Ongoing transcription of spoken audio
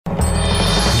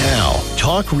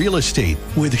Talk Real Estate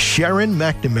with Sharon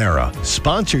McNamara,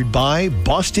 sponsored by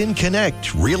Boston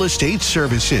Connect Real Estate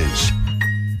Services.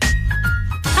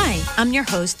 Hi, I'm your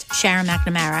host, Sharon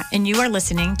McNamara, and you are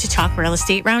listening to Talk Real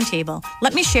Estate Roundtable.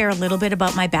 Let me share a little bit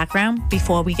about my background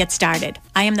before we get started.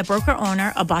 I am the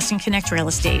broker-owner of Boston Connect Real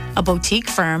Estate, a boutique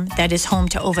firm that is home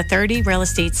to over 30 real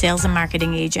estate sales and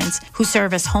marketing agents who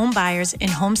service home buyers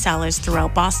and home sellers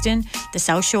throughout Boston, the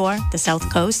South Shore, the South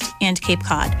Coast, and Cape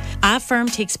Cod. Our firm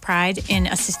takes pride in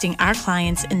assisting our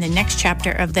clients in the next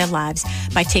chapter of their lives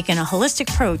by taking a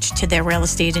holistic approach to their real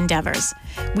estate endeavors.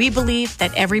 We believe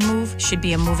that every move should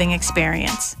be a moving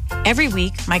experience. Every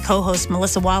week, my co-host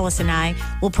Melissa Wallace and I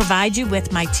will provide you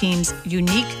with my team's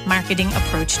unique marketing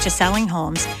approach to selling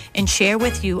homes and share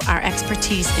with you our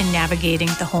expertise in navigating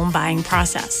the home buying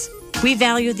process. We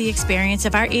value the experience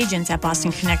of our agents at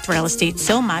Boston Connect Real Estate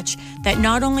so much that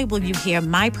not only will you hear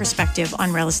my perspective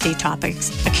on real estate topics,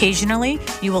 occasionally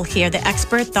you will hear the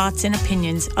expert thoughts and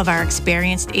opinions of our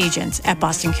experienced agents at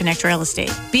Boston Connect Real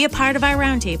Estate. Be a part of our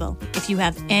roundtable. If you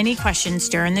have any questions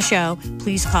during the show,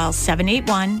 please call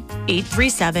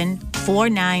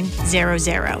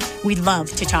 781-837-4900. We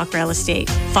love to talk real estate.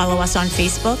 Follow us on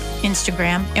Facebook,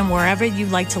 Instagram, and wherever you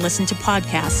like to listen to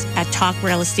podcasts at Talk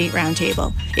Real Estate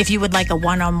Roundtable. If you would like a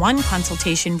one-on-one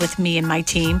consultation with me and my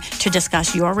team to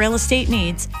discuss your real estate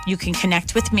needs, you can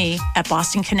connect with me at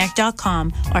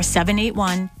bostonconnect.com or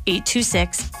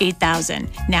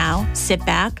 781-826-8000. Now, sit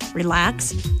back,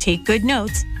 relax, take good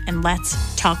notes, and let's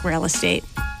talk real estate.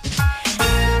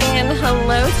 And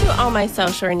hello to all my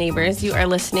South Shore neighbors. You are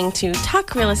listening to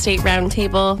Talk Real Estate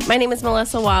Roundtable. My name is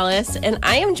Melissa Wallace, and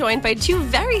I am joined by two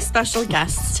very special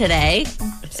guests today,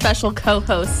 special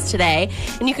co-hosts today,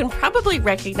 and you can probably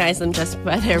recognize them just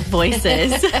by their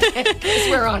voices.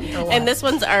 We're on here. And this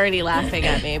one's already laughing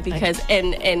at me because,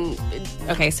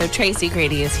 okay, so Tracy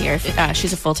Grady is here.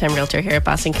 She's a full-time realtor here at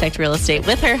Boston Connect Real Estate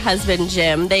with her husband,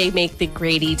 Jim. They make the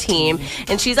Grady team,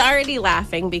 and she's already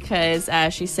laughing because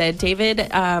she said, David,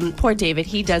 poor David,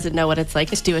 he doesn't know what it's like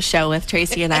to do a show with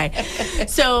Tracy and I.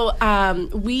 So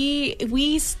we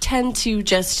tend to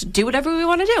just do whatever we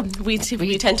want to do. We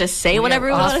tend to say whatever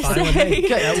we want to say.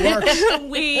 That works.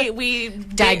 we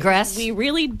digress. We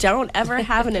really don't ever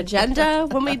have an agenda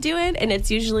when we do it, and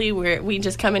it's usually we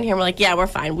just come in here and we're like, yeah, we're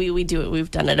fine. We do it. We've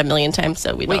done it a million times,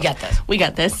 so we got this. We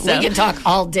got this. So. We can talk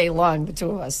all day long, the two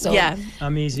of us. So yeah,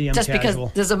 I'm easy. I'm just casual.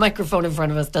 Because there's a microphone in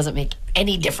front of us doesn't make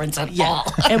any difference at all.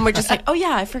 And we're just like, oh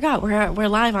yeah, I forgot we're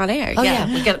live on air. Oh yeah,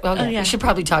 we should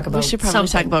probably talk about. We should probably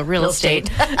talk about real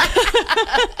estate.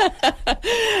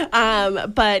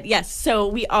 But yes, so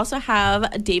we also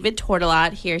have David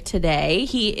Tortillott here today.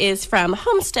 He is from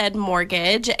Homestead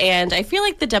Mortgage, and I feel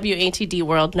like the WATD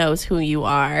world knows who you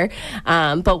are.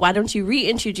 But why don't you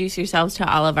reintroduce yourselves to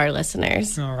all of our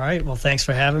listeners? All right. Well, thanks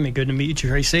for having me. Good to meet you,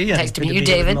 Tracy. And nice to good meet you, be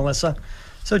David. With Melissa.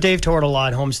 So Dave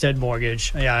Tortillott, Homestead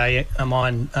Mortgage. Yeah, I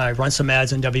run some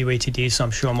ads on WATD, so I'm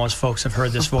sure most folks have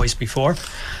heard this voice before.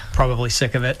 Probably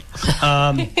sick of it.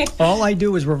 All I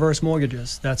do is reverse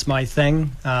mortgages. That's my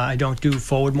thing. I don't do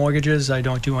forward mortgages. I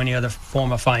don't do any other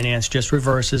form of finance, just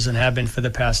reverses, and have been for the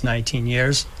past 19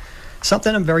 years.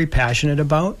 Something I'm very passionate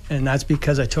about, and that's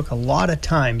because I took a lot of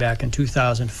time back in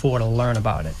 2004 to learn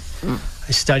about it.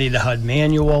 I studied the HUD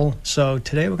manual, so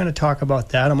today we're going to talk about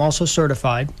that. I'm also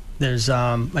certified. There's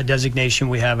a designation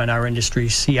we have in our industry,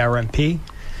 CRMP.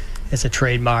 It's a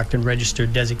trademarked and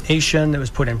registered designation that was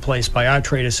put in place by our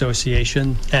trade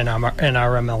association and our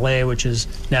NRMLA, which is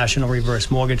National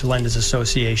Reverse Mortgage Lenders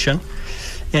Association.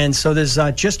 And so there's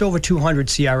just over 200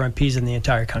 CRMPs in the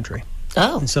entire country.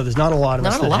 Oh. And so there's not a lot of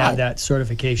us that have that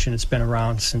certification. It's been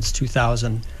around since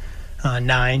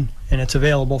 2009, and it's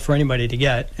available for anybody to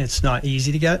get. It's not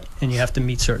easy to get, and you have to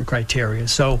meet certain criteria.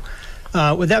 So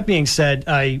with that being said,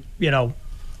 I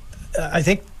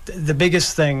think the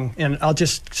biggest thing, and I'll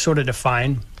just sort of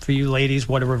define for you ladies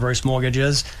what a reverse mortgage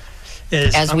is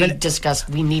as we discussed,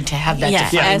 we need to have that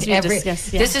defined. As we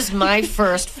discussed, This is my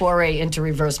first foray into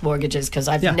reverse mortgages because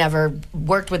I've never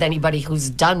worked with anybody who's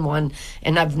done one,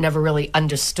 and I've never really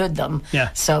understood them. Yeah.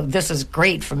 So this is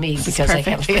great for me because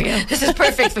this is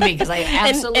perfect for me because I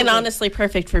absolutely and honestly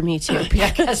perfect for me too.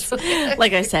 Because,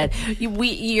 like I said,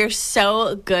 you're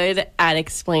so good at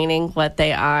explaining what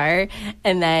they are,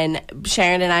 and then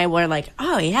Sharon and I were like,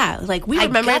 oh yeah, like we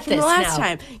remember it from the last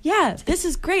time. Yeah, this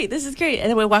is great. This is great. And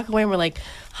then we walk away and we're like,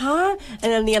 huh?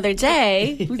 And then the other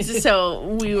day,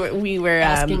 so we were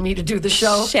asking me to do the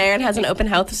show. Sharon has an open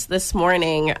house this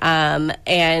morning,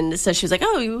 and so she was like,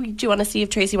 "Oh, do you want to see if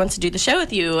Tracy wants to do the show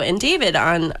with you and David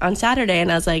on Saturday?"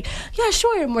 And I was like, "Yeah,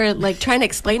 sure." And we're like trying to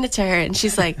explain it to her, and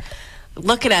she's like,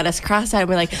 looking at us cross-eyed.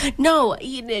 We're like, no,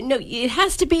 it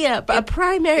has to be a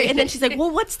primary. And then she's like,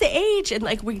 well, what's the age? And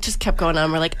like we just kept going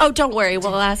on. We're like, oh, don't worry,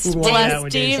 we'll ask David.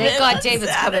 Thank God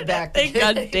David's coming back. Thank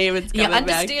God David's coming back.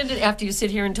 Understand it after you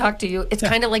sit here and talk to you. It's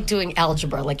kind of like doing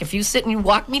algebra. Like if you sit and you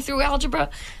walk me through algebra,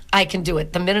 I can do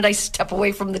it. The minute I step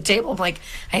away from the table, I'm like,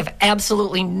 I have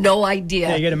absolutely no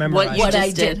idea you gotta memorize what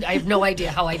I did. I have no idea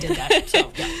how I did that.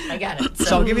 So, I got it.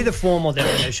 So I'll give you the formal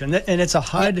definition. And it's a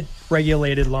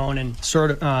HUD-regulated loan and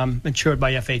insured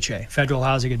by FHA, Federal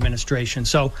Housing Administration.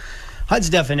 So HUD's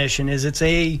definition is it's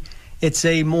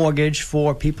a mortgage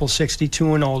for people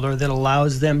 62 and older that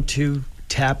allows them to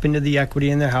tap into the equity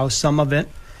in their house, some of it,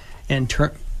 and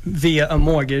via a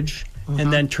mortgage,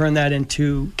 and then turn that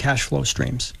into cash flow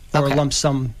streams or lump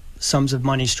sums of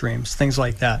money streams, things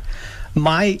like that.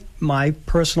 My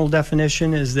personal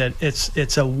definition is that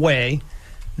it's a way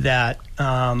that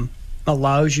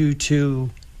allows you to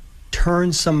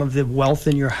turn some of the wealth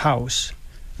in your house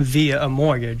via a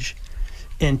mortgage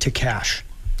into cash.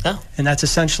 Oh. And that's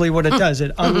essentially what it does.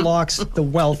 It unlocks the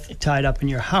wealth tied up in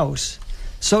your house.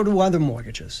 So do other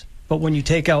mortgages. But when you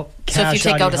take out cash, if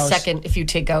you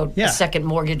take out a second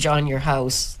mortgage on your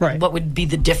house, what would be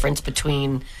the difference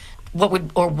between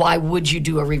why would you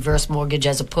do a reverse mortgage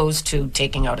as opposed to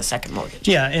taking out a second mortgage?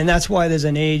 Yeah, and that's why there's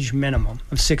an age minimum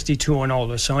of 62 and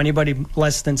older. So anybody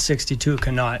less than 62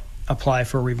 cannot apply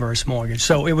for a reverse mortgage.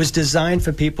 So it was designed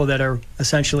for people that are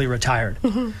essentially retired,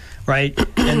 right?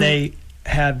 And they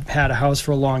have had a house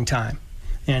for a long time.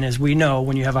 And as we know,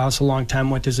 when you have a house a long time,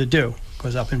 what does it do? It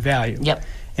goes up in value. Yep.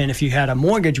 And if you had a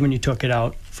mortgage when you took it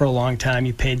out for a long time,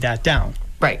 you paid that down.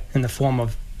 Right. In the form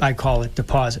of, I call it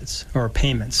deposits or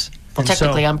payments. Well,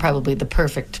 technically, I'm probably the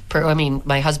perfect.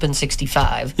 My husband's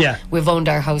 65. Yeah. We've owned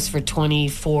our house for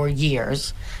 24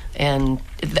 years, and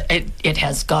it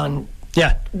has gone.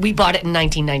 Yeah. We bought it in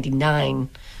 1999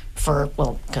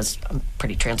 because I'm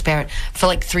pretty transparent, for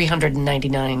like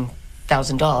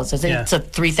 $399,000. It's a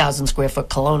 3,000 square foot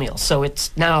colonial, so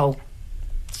it's now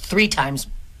 3 times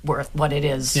worth what it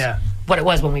is. Yeah. What it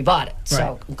was when we bought it.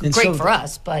 So And great for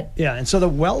us, but and so the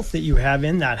wealth that you have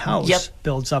in that house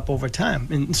builds up over time.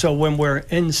 And so when we're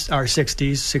in our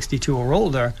 60s, 62 or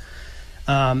older,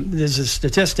 there's a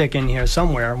statistic in here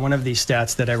somewhere. One of these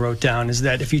stats that I wrote down is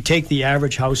that if you take the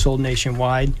average household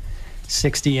nationwide,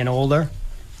 60 and older,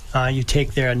 you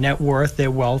take their net worth, their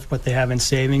wealth, what they have in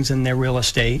savings and their real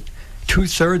estate,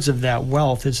 2/3 of that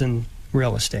wealth is in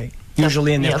real estate.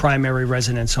 Usually in their primary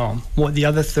residence home. The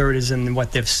other third is in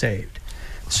what they've saved.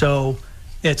 So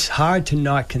it's hard to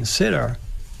not consider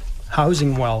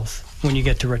housing wealth when you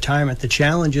get to retirement. The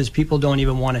challenge is people don't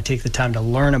even want to take the time to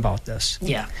learn about this.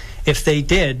 Yeah. If they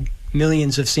did,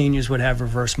 millions of seniors would have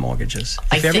reverse mortgages.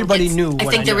 If everybody knew what I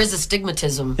think there is a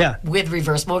stigmatism with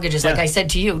reverse mortgages. Like I said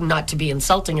to you, not to be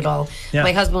insulting at all,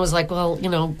 my husband was like, well,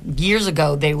 years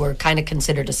ago they were kind of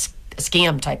considered a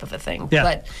scam type of a thing. Yeah.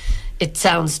 But it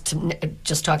sounds,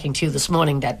 just talking to you this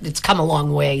morning, that it's come a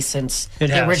long way since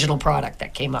the original product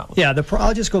that came out. Yeah,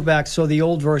 I'll just go back. So the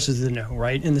old versus the new,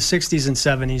 right? In the 60s and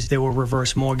 70s, there were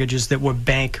reverse mortgages that were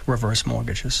bank reverse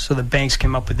mortgages. So the banks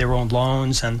came up with their own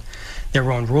loans and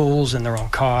their own rules and their own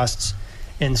costs.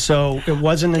 And so it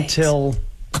wasn't until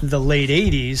the late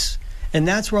 80s, and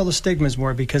that's where all the stigmas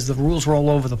were, because the rules were all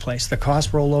over the place. The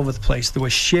costs were all over the place. There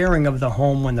was sharing of the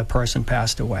home when the person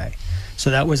passed away. So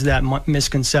that was that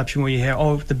misconception where you hear,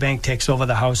 the bank takes over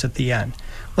the house at the end.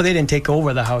 Well, they didn't take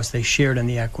over the house. They shared in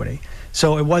the equity.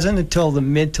 So it wasn't until the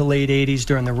mid to late 80s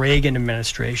during the Reagan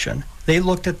administration, they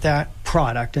looked at that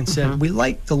product and said, we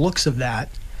like the looks of that.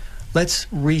 Let's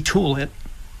retool it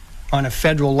on a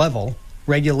federal level,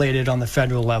 regulated on the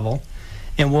federal level,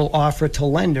 and we'll offer it to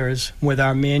lenders with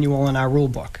our manual and our rule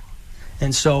book.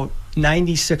 And so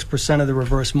 96% of the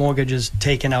reverse mortgages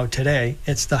taken out today,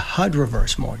 it's the HUD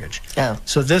reverse mortgage. Oh.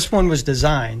 So this one was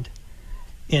designed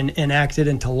and enacted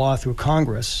into law through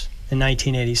Congress in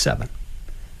 1987.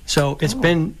 So it's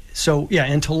been,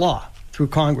 into law through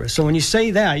Congress. So when you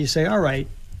say that, you say, all right,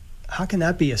 how can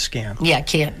that be a scam? Yeah, it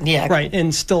can't. Yeah. Right,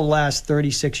 and still last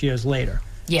 36 years later.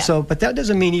 Yeah. So, but that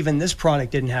doesn't mean even this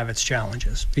product didn't have its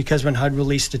challenges, because when HUD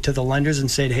released it to the lenders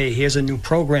and said, hey, here's a new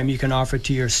program you can offer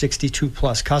to your 62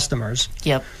 plus customers.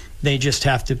 Yep. They just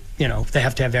have to, they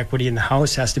have to have equity in the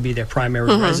house, has to be their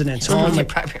primary residence home.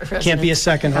 Can't be a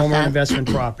second home or investment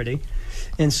property.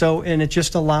 And so, and it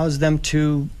just allows them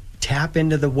to tap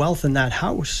into the wealth in that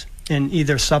house and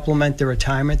either supplement their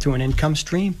retirement through an income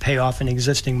stream, pay off an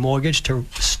existing mortgage to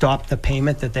stop the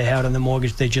payment that they had on the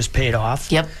mortgage they just paid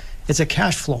off. Yep. It's a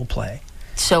cash flow play.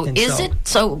 So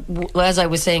as I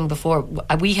was saying before,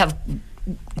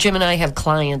 Jim and I have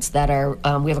clients that are,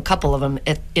 we have a couple of them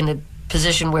in a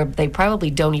position where they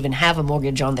probably don't even have a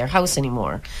mortgage on their house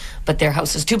anymore, but their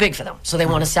house is too big for them, so they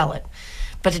want to sell it.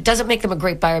 But it doesn't make them a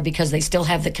great buyer because they still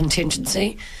have the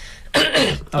contingency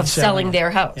of selling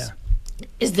their house. Yeah.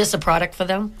 Is this a product for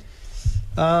them?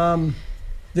 You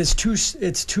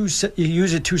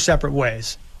use it two separate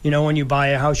ways. When you buy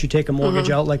a house, you take a mortgage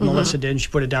out like Melissa did, and she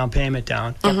put a down payment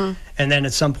down. And then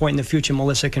at some point in the future,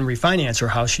 Melissa can refinance her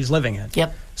house she's living in.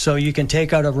 Yep. So you can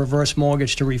take out a reverse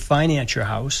mortgage to refinance your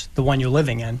house, the one you're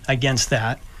living in, against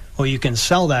that. Or you can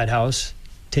sell that house,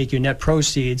 take your net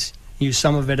proceeds, use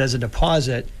some of it as a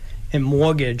deposit, and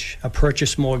mortgage, a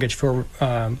purchase mortgage for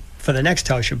the next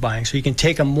house you're buying. So you can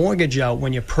take a mortgage out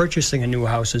when you're purchasing a new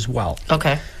house as well.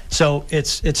 Okay. So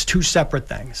it's two separate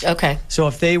things. Okay. So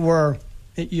if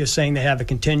you're saying they have a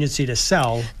contingency to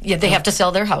sell. Yeah, they have to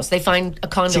sell their house. They find a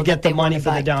condo to get that they the money want to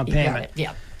for buy. the down payment.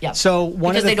 Yeah. So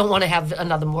because they don't want to have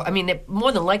another more. I mean,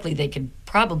 more than likely they could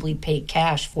probably pay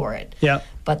cash for it. Yeah.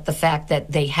 But the fact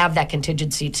that they have that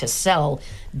contingency to sell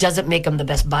doesn't make them the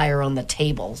best buyer on the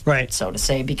table, right? So to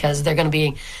say, because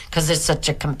there's such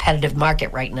a competitive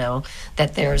market right now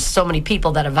that there's so many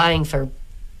people that are vying for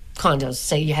condos.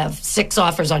 Say you have 6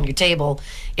 offers on your table.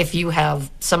 If you have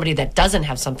somebody that doesn't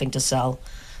have something to sell,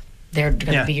 they're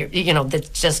going to be, that's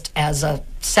just as a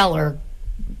seller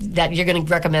that you're going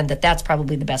to recommend that's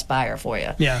probably the best buyer for you.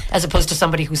 Yeah. As opposed to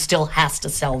somebody who still has to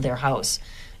sell their house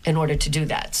in order to do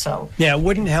that. So yeah, it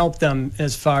wouldn't help them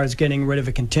as far as getting rid of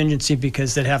a contingency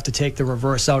because they'd have to take the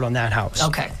reverse out on that house.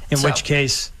 Okay. In which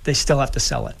case, they still have to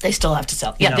sell it. They still have to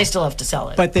sell. Yeah, they still have to sell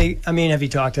it. But have you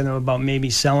talked to them about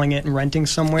maybe selling it and renting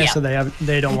somewhere? Yeah. So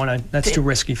they don't want to. That's too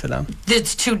risky for them.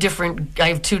 It's two different. I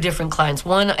have 2 different clients.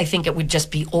 One, I think it would just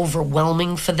be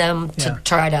overwhelming for them to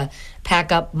try to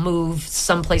pack up, move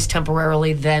someplace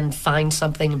temporarily, then find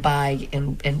something, buy,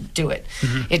 and do it.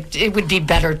 It would be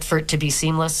better for it to be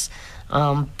seamless.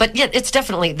 But yeah, that's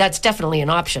definitely an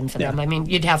option for them. I mean,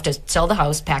 you'd have to sell the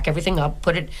house, pack everything up,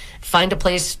 find a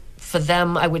place for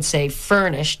them, I would say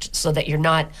furnished, so that you're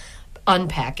not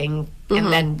unpacking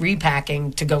and then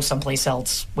repacking to go someplace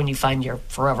else when you find your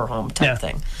forever home type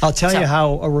thing. I'll tell you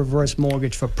how a reverse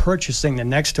mortgage for purchasing the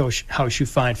next house you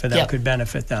find for them could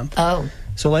benefit them. Oh.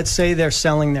 So let's say they're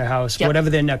selling their house, whatever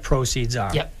their net proceeds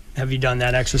are. Yep. Have you done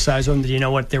that exercise with them? Do you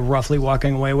know what they're roughly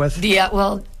walking away with? Yeah,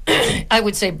 well, I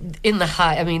would say in the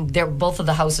high. I mean, both of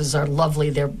the houses are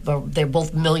lovely. They're both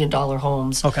 $1 million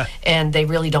homes. Okay. And they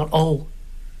really don't owe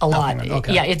a lot.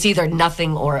 Okay. Yeah, it's either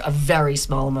nothing or a very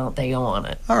small amount they owe on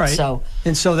it. All right. So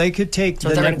they could take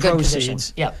the net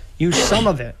proceeds, use some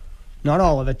of it, not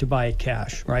all of it, to buy it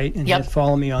cash, right? And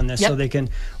follow me on this. So they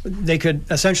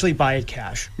could essentially buy it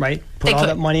cash, right? Put all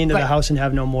that money into the house and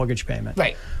have no mortgage payment.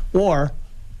 Right. Or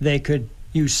they could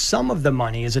use some of the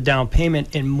money as a down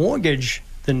payment and mortgage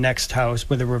the next house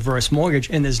with a reverse mortgage,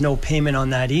 and there's no payment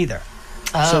on that either.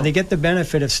 Oh. So they get the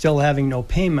benefit of still having no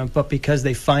payment, but because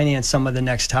they finance some of the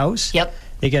next house,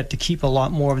 they get to keep a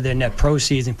lot more of their net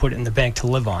proceeds and put it in the bank to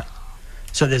live on.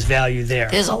 So there's value there.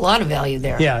 There's a lot of value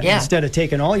there. Yeah. Instead of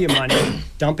taking all your money,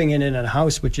 dumping it in a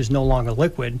house which is no longer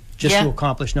liquid, just to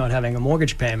accomplish not having a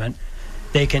mortgage payment,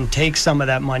 they can take some of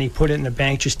that money, put it in the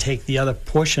bank, just take the other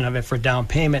portion of it for down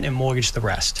payment and mortgage the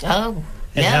rest. Oh.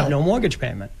 And have no mortgage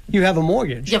payment. You have a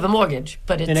mortgage. You have a mortgage,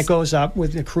 but it goes up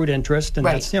with accrued interest, and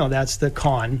that's the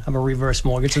con of a reverse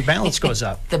mortgage. The balance goes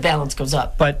up. The balance goes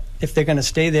up. But if they're going to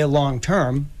stay there long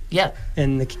term,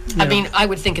 and I mean, I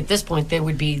would think at this point they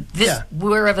would be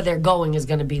wherever they're going is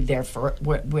going to be there for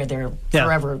where their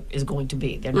forever is going to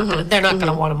be. They're not going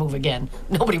to want to move again.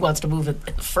 Nobody wants to move it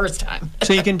the first time.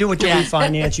 So you can do it to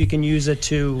refinance. You can use it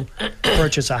to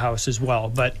purchase a house as well.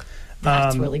 But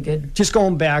that's really good. Just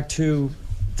going back to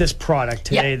this product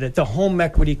today, that the home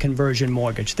equity conversion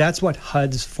mortgage, that's what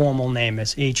HUD's formal name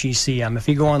is, HECM. If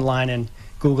you go online and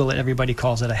Google it, everybody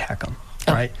calls it a HECM,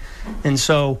 right? And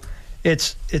so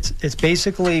it's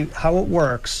basically how it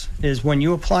works is when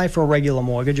you apply for a regular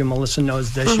mortgage, and Melissa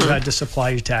knows this, you had to supply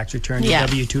your tax return, your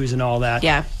W-2s and all that.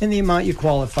 Yeah. And the amount you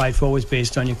qualified for was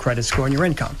based on your credit score and your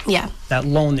income. Yeah. That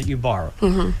loan that you borrowed.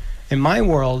 In my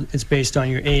world, it's based on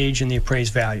your age and the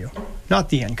appraised value, not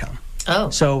the income.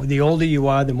 Oh. So the older you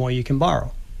are, the more you can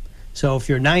borrow. So if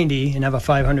you're 90 and have a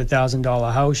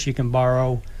 $500,000 house, you can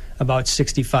borrow about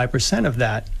 65% of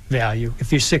that value.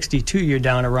 If you're 62, you're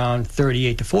down around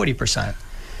 38 to 40%.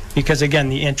 Because again,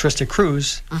 the interest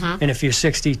accrues, and if you're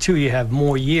 62, you have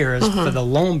more years for the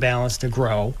loan balance to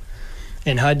grow,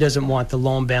 and HUD doesn't want the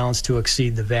loan balance to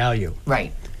exceed the value.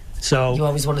 Right. So you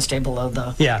always want to stay below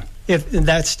the... Yeah. If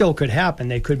that still could happen,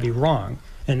 they could be wrong.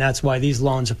 And that's why these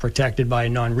loans are protected by a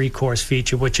non-recourse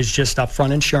feature, which is just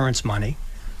upfront insurance money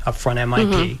upfront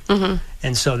MIP.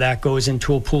 And so that goes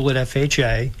into a pool at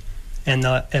FHA, and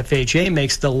the FHA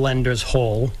makes the lenders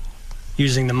whole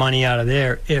using the money out of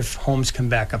there if homes come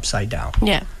back upside down.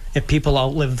 Yeah. If people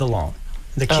outlive the loan.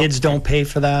 The kids don't pay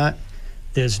for that.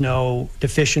 There's no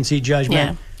deficiency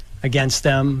judgment against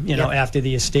them, after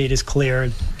the estate is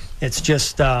cleared. It's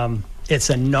just, it's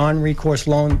a non-recourse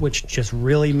loan, which just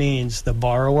really means the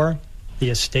borrower, the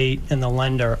estate, and the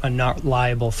lender are not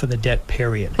liable for the debt,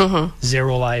 period.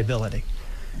 Zero liability.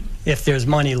 If there's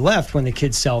money left when the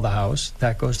kids sell the house,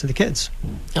 that goes to the kids.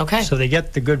 Okay. So they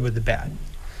get the good with the bad.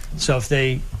 So if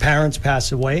parents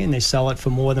pass away and they sell it for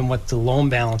more than what the loan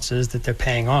balance is that they're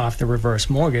paying off, the reverse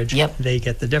mortgage, they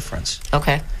get the difference.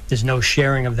 Okay. There's no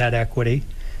sharing of that equity,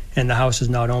 and the house is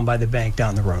not owned by the bank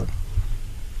down the road.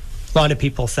 A lot of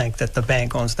people think that the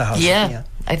bank owns the house. Yeah,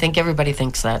 I think everybody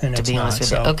thinks that, And to it's be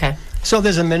honest not, with you. Okay. So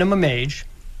there's a minimum age,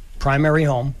 primary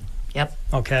home, Yep.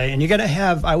 okay? And you got to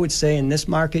have, I would say in this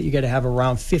market, you got to have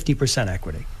around 50%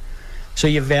 equity. So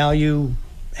your value,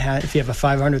 if you have a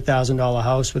 $500,000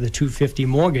 house with a $250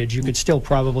 mortgage, you could still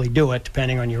probably do it,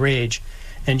 depending on your age,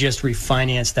 and just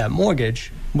refinance that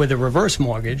mortgage with a reverse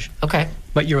mortgage. Okay.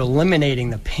 But you're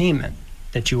eliminating the payment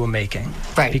that you were making.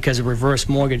 Right. Because a reverse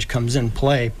mortgage comes in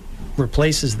play,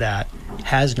 replaces that,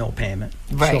 has no payment.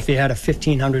 Right. So if you had a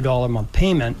 $1,500 a month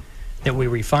payment that we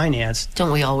refinanced.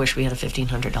 Don't we all wish we had a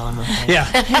 $1,500 month? Yeah.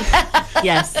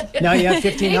 Yes. Now you have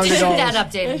Just $1,500. that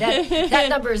updated. That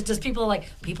number is just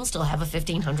people still have a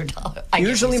 $1,500.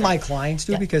 Usually my clients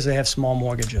do because they have small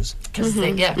mortgages. Because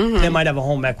they They might have a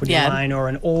home equity line or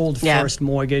an old Yeah. first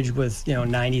mortgage with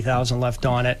 $90,000 left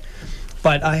on it.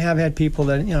 But I have had people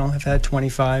that have had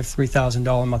 $2,500,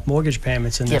 $3,000 a month mortgage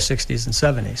payments in their 60s and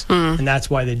 70s, and that's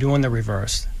why they're doing the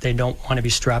reverse. They don't want to be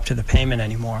strapped to the payment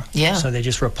anymore. Yeah. So they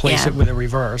just replace it with a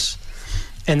reverse,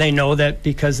 and they know that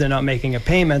because they're not making a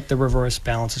payment, the reverse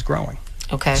balance is growing.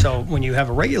 Okay. So when you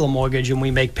have a regular mortgage and we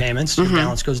make payments, your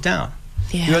balance goes down.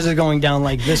 Yeah. Yours is going down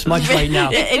like this much right now.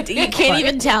 You can't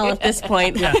even tell at this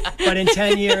point. Yeah, but in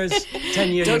 10 years, Don't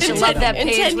you you'll love see that In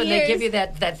page 10 when they years. give you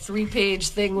that 3-page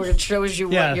thing where it shows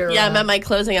you Yeah. what you're... Yeah, I'm at my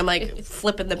closing. I'm like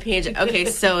flipping the page. Okay,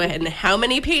 so and how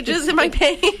many pages am I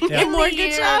paying in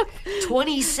mortgage up?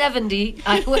 2070,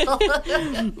 I will.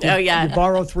 Oh yeah. You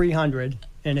borrow $300,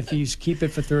 and if you keep it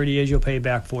for 30 years, you'll pay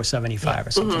back $475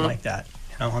 or something like that,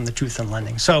 on the truth in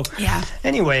lending. So,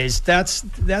 anyways, that's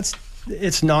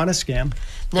it's not a scam.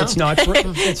 No. It's not.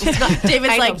 It's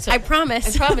David's I like, know, so- I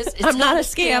promise. I promise. It's I'm not a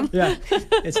scam. yeah,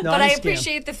 it's not. But a I scam.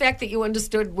 appreciate the fact that you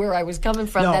understood where I was coming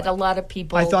from, No, that a lot of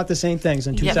people... I thought the same things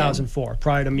in 2004,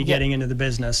 prior to me getting into the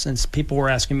business, and people were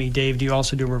asking me, Dave, do you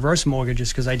also do reverse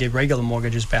mortgages? Because I did regular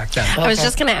mortgages back then. I was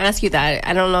just going to ask you that.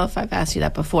 I don't know if I've asked you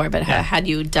that before, but had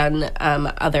you done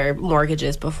other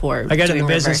mortgages before? I got in doing the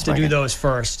business reverse to do mortgage? those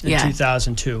first in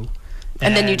 2002.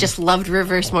 And then you just loved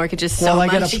reverse mortgages so Well, I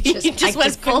got much. a- You just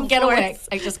went full couldn't get away. force.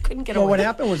 I just couldn't get Well, away. what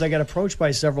happened was I got approached by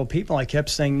several people. I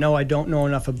kept saying, no, I don't know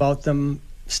enough about them.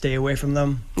 Stay away from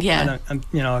them. Yeah.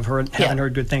 I've haven't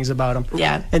heard good things about them.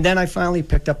 Yeah. And then I finally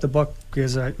picked up the book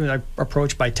because I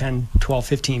approached by 10, 12,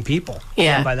 15 people.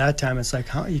 Yeah. And by that time, it's like,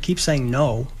 you keep saying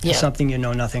no to something you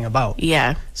know nothing about.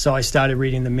 Yeah. So I started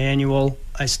reading the manual.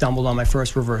 I stumbled on my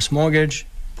first reverse mortgage,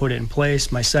 put it in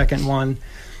place, my second one.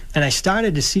 And I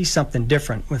started to see something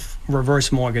different with reverse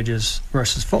mortgages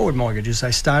versus forward mortgages.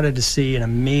 I started to see an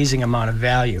amazing amount of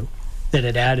value that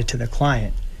it added to the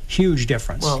client. Huge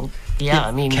difference. Well, yeah,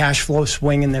 I mean... Cash flow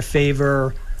swing in their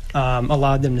favor,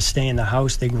 allowed them to stay in the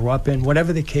house they grew up in,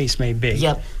 whatever the case may be.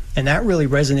 Yep. And that really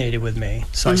resonated with me.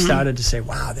 So I started to say,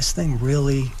 wow, this thing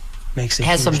really makes a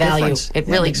Has huge some value. difference. It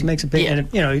really- makes a big,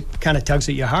 and it kind of tugs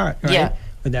at your heart, right? Yeah.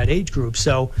 With that age group.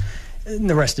 So and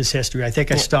the rest is history. I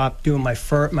think I stopped doing my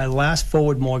last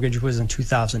forward mortgage was in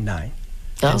 2009.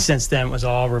 Oh. And since then, it was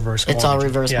all reverse mortgage. It's all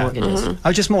reverse Yeah. mortgages. I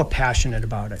was just more passionate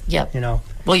about it. Yep.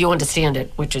 Well, you understand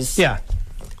it, which is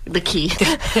The key.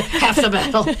 half the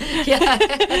battle. Yeah.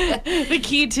 The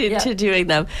key to doing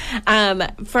them.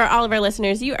 For all of our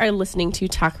listeners, you are listening to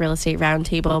Talk Real Estate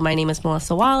Roundtable. My name is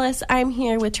Melissa Wallace. I'm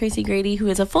here with Tracy Grady, who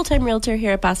is a full-time realtor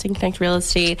here at Boston Connect Real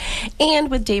Estate,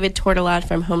 and with David Tortillott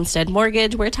from Homestead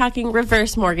Mortgage. We're talking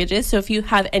reverse mortgages. So if you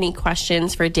have any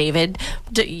questions for David,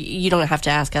 you don't have to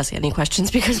ask us any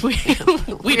questions because we don't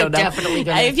know. Definitely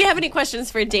gonna. If you have any questions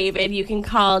for David, you can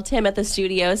call Tim at the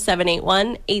studio,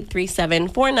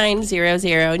 781-837-4900,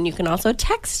 and you can also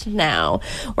text now.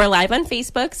 We're live on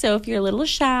Facebook, so if you're a little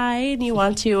shy and you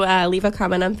want to leave a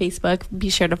comment on Facebook, be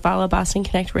sure to follow Boston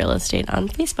Connect Real Estate on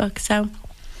Facebook. So,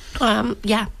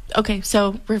 okay,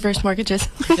 so reverse mortgages.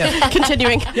 Yeah.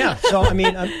 Continuing. Yeah. So,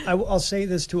 I'll say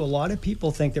this too. A lot of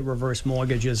people think that reverse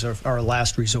mortgages are a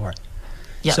last resort.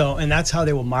 Yeah. So, and that's how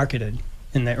they were marketed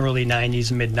in the early 90s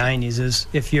and mid 90s is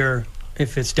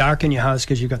if it's dark in your house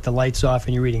because you've got the lights off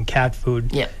and you're eating cat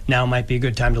food, now might be a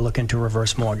good time to look into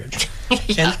reverse mortgage.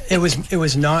 And it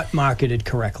was not marketed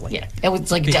correctly. Yeah, it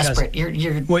was like desperate.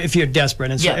 You're well, if you're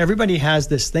desperate. And so everybody has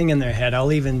this thing in their head.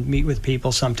 I'll even meet with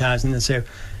people sometimes and they say,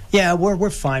 yeah, we're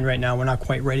fine right now. We're not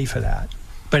quite ready for that.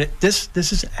 But this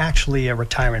is actually a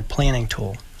retirement planning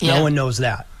tool. Yeah. No one knows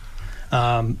that.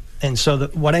 And so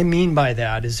what I mean by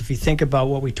that is if you think about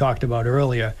what we talked about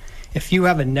earlier, if you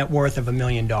have a net worth of $1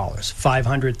 million,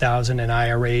 $500,000 in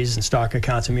IRAs and stock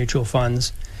accounts and mutual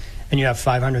funds, and you have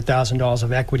 $500,000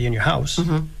 of equity in your house,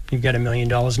 you've got $1 million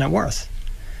net worth.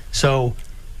 So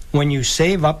when you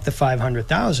save up the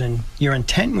 $500,000, your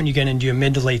intent when you get into your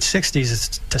mid to late 60s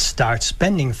is to start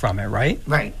spending from it, right?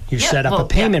 Right. You set up a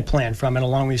payment plan from it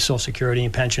along with your Social Security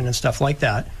and pension and stuff like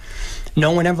that.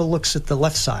 No one ever looks at the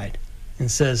left side and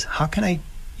says, how can I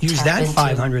use that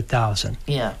 $500,000?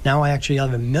 Yeah. Now I actually have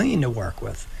 $1 million to work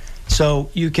with. So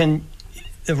the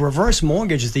reverse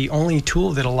mortgage is the only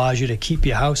tool that allows you to keep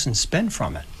your house and spend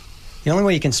from it. The only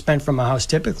way you can spend from a house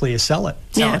typically is sell it.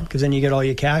 Because then you get all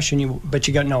your cash but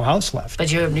you got no house left.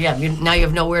 But now you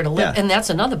have nowhere to live. And that's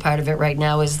another part of it right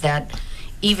now is that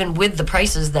even with the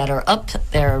prices that are up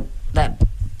there, that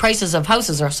prices of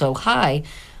houses are so high,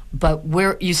 but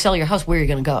where you sell your house, where are you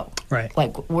going to go? Right.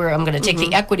 Like where I'm going to take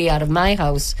the equity out of my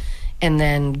house and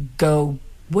then go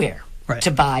where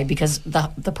to buy because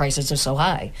the prices are so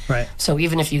high. Right. So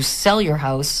even if you sell your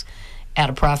house at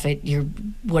a profit,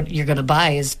 what you're going to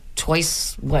buy is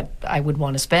twice what I would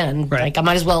want to spend. Right. Like I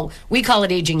might as well. We call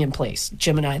it aging in place.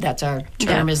 Jim and I. That's our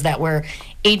term. Is that we're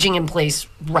aging in place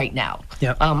right now.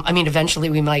 Yep. I mean, eventually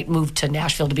we might move to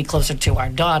Nashville to be closer to our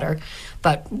daughter,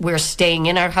 but we're staying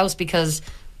in our house because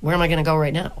where am I going to go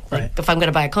right now? Like if I'm going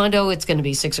to buy a condo, it's going to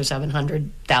be $600,000 or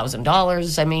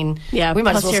 $700,000. I mean, we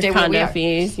might as well stay where we are.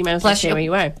 Fees, you might as well stay where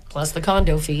you are. Plus the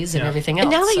condo fees and everything else.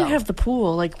 And now that you have the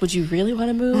pool, like, would you really want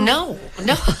to move? No.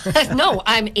 No.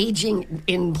 I'm aging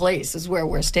in place is where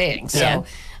we're staying. So,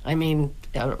 I mean,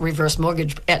 reverse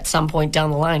mortgage at some point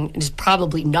down the line is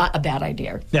probably not a bad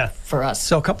idea for us.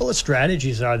 So a couple of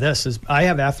strategies are is I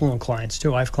have affluent clients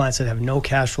too. I have clients that have no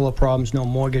cash flow problems, no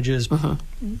mortgages,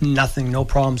 nothing, no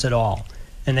problems at all.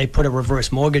 And they put a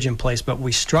reverse mortgage in place, but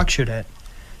we structured it.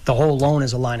 The whole loan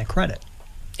is a line of credit.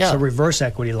 It's a reverse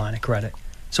equity line of credit.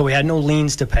 So we had no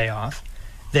liens to pay off.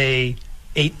 They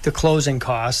ate the closing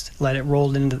cost, let it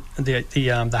roll into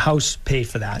the house paid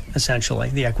for that, essentially,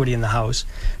 the equity in the house,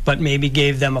 but maybe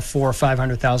gave them a $400,000 or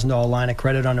 $500,000 line of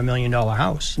credit on $1 million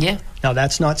house. Yeah. Now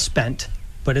that's not spent,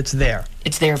 but it's there.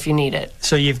 It's there if you need it.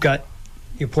 So you've got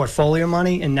your portfolio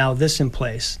money and now this in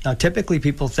place. Now typically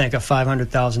people think a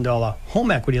 $500,000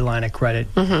 home equity line of credit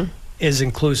is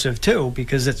inclusive too,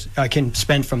 because I can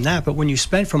spend from that, but when you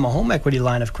spend from a home equity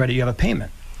line of credit, you have a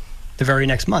payment the very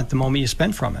next month, the moment you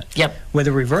spend from it. Yep. With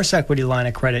a reverse equity line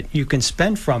of credit, you can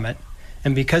spend from it,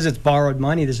 and because it's borrowed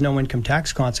money, there's no income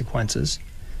tax consequences.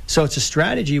 So it's a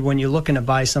strategy when you're looking to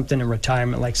buy something in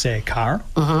retirement, like say a car,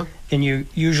 and you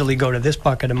usually go to this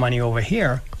bucket of money over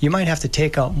here, you might have to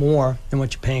take out more than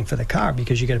what you're paying for the car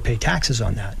because you got to pay taxes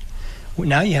on that.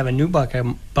 Now you have a new bucket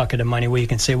of money where you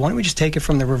can say, why don't we just take it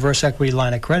from the reverse equity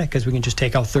line of credit because we can just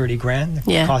take out $30,000.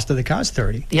 The cost of the car is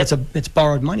 $30,000. Yep. It's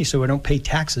borrowed money, so we don't pay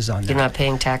taxes on that. You're not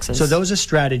paying taxes. So those are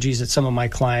strategies that some of my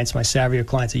clients, my savvier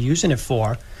clients, are using it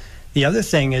for. The other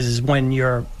thing is when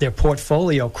their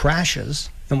portfolio crashes,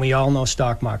 and we all know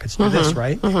stock markets do this,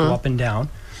 right? Go up and down,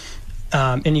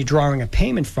 and you're drawing a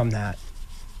payment from that.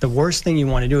 The worst thing you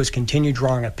want to do is continue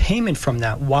drawing a payment from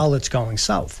that while it's going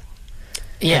south.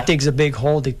 It digs a big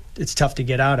hole it's tough to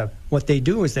get out of. What they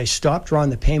do is they stop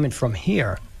drawing the payment from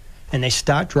here, and they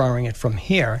start drawing it from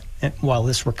here while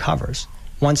this recovers.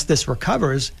 Once this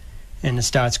recovers and it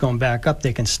starts going back up,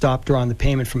 they can stop drawing the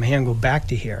payment from here and go back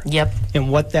to here. Yep.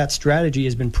 And what that strategy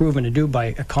has been proven to do by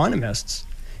economists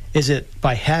is that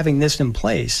by having this in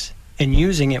place and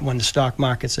using it when the stock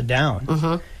markets are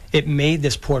down, it made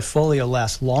this portfolio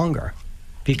last longer.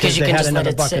 Because they had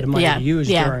another bucket of money to use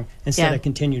instead of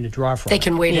continuing to draw from. They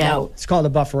can wait it out. It's called a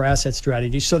buffer asset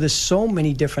strategy. So there's so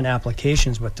many different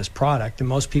applications with this product, and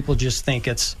most people just think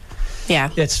it's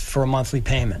for a monthly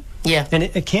payment. Yeah, and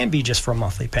it can be just for a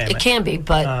monthly payment. It can be,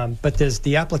 but there's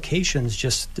the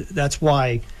applications. That's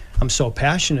why I'm so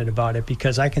passionate about it,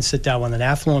 because I can sit down with an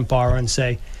affluent borrower and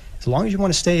say, as long as you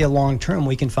want to stay here long term,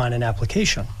 we can find an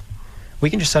application.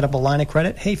 We can just set up a line of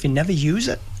credit. Hey, if you never use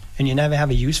it, and you never have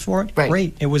a use for it,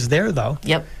 great. It was there, though.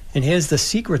 Yep. And here's the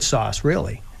secret sauce,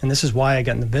 really, and this is why I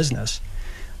got in the business.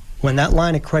 When that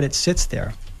line of credit sits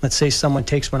there, let's say someone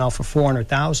takes one out for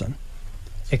 $400,000,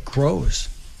 it grows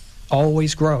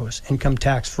always grows, income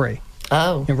tax free.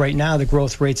 Oh. And right now the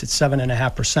growth rate's at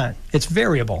 7.5%. It's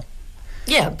variable.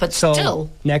 Yeah, but So still,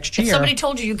 next if year, somebody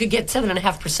told you could get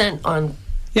 7.5% on,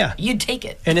 yeah, you'd take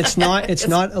it. and it's not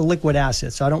a liquid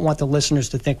asset. So I don't want the listeners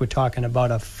to think we're talking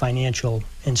about a financial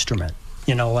instrument,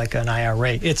 like an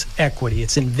IRA. It's equity.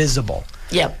 It's invisible.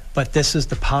 Yeah. But this is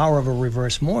the power of a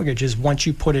reverse mortgage, is once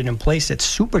you put it in place, it's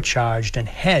supercharged and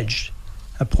hedged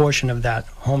a portion of that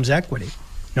home's equity.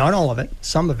 Not all of it,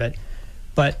 some of it,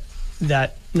 but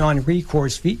that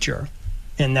non-recourse feature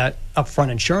and that upfront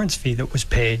insurance fee that was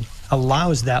paid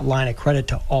allows that line of credit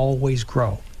to always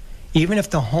grow. Even if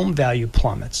the home value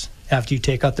plummets after you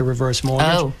take out the reverse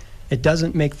mortgage, it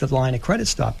doesn't make the line of credit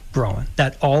stop growing.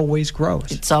 That always grows.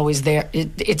 It's always there.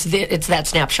 It's that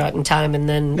snapshot in time, and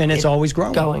then it's always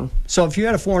growing. Going. So if you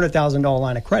had a $400,000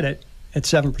 line of credit at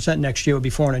 7% next year, it would be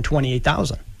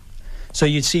 $428,000. So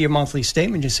you'd see your monthly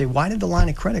statement, you'd say, why did the line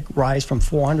of credit rise from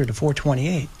 $400 to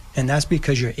 $428? And that's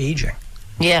because you're aging.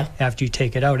 Yeah. After you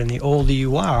take it out, and the older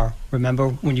you are, remember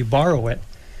when you borrow it,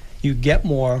 you get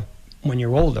more when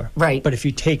you're older. Right. But if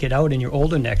you take it out and you're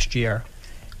older next year,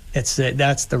 that's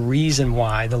the reason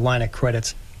why the line of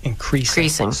credit's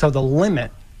increasing. So the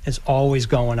limit is always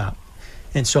going up.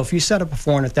 And so if you set up a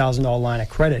 $400,000 line of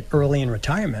credit early in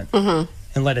retirement and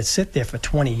let it sit there for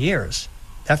 20 years,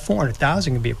 that $400,000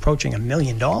 can be approaching $1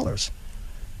 million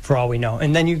for all we know.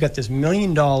 And then you've got this $1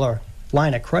 million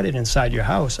line of credit inside your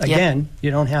house. Again,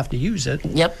 you don't have to use it.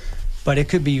 Yep. But it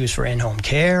could be used for in-home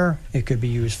care. It could be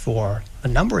used for a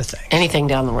number of things. Anything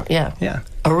down the road. Yeah. Yeah.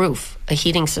 A roof, a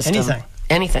heating system.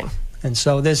 Anything. And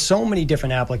so there's so many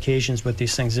different applications with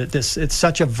these things. It's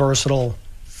such a versatile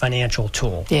financial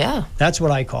tool. Yeah. That's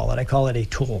what I call it. I call it a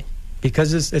tool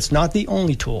because it's not the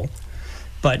only tool,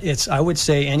 but I would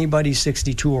say anybody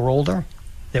 62 or older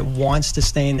that wants to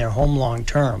stay in their home long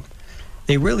term,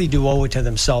 they really do owe it to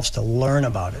themselves to learn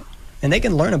about it. And they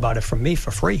can learn about it from me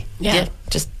for free. Yeah.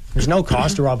 There's no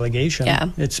cost or obligation. Yeah.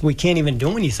 We can't even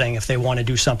do anything if they want to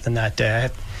do something that day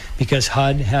because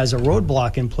HUD has a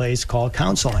roadblock in place called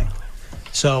counseling.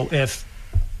 So if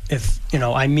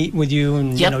I meet with you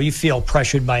and you feel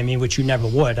pressured by me, which you never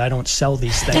would. I don't sell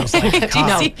these things like a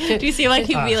car. Do you see like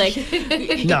he'd be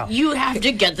like, no. You have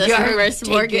to get this reverse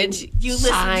mortgage. You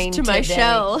listen to my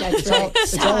show. That's right.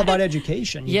 It's all about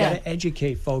education. You got to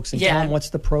educate folks and tell them what's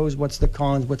the pros, what's the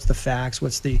cons, what's the facts,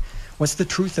 what's the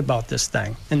truth about this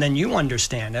thing. And then you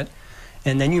understand it,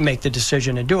 and then you make the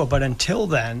decision to do it. But until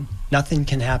then, nothing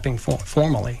can happen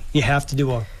formally. You have to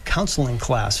do a counseling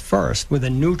class first with a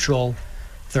neutral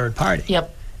third party.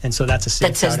 Yep. And so that's a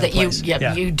safeguard that says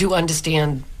that you do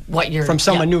understand what you're... From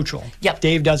someone neutral. Yep.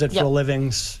 Dave does it for a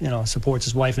living, supports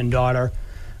his wife and daughter.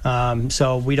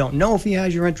 So we don't know if he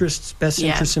has your best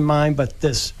interests in mind, but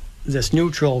this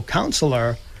neutral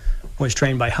counselor was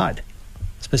trained by HUD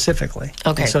specifically.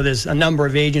 Okay. And so there's a number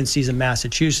of agencies in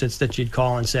Massachusetts that you'd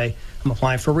call and say, I'm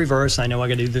applying for reverse. I know I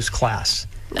got to do this class.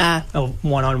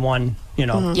 One-on-one,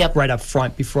 right up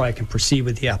front before I can proceed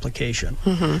with the application.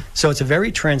 So it's a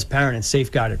very transparent and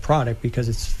safeguarded product because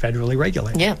it's federally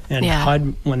regulated. Yeah. And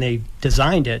HUD, when they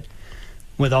designed it,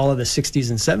 with all of the 60s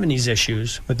and 70s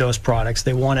issues with those products,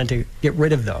 they wanted to get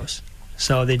rid of those.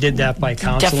 So they did that by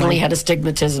counseling. Definitely had a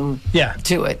stigmatism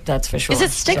to it, that's for sure. Is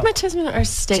it stigmatism or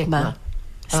stigma?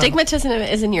 Stigmatism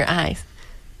is in your eyes,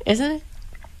 isn't it?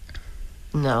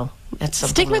 No, that's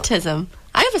something stigmatism. else.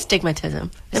 I have a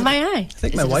stigmatism in my eye. I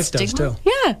think my wife does too.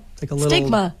 Yeah. Like a little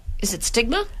stigma. Is it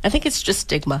stigma? I think it's just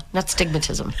stigma. Not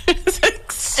stigmatism.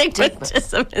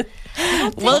 Stigmatism.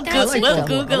 We'll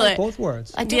Google I like it. both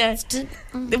words.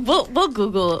 We'll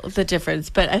Google the difference,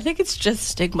 but I think it's just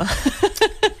stigma.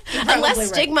 Unless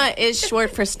stigma is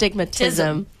short for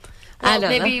stigmatism. Well, I don't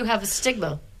maybe know. you have a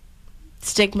stigma.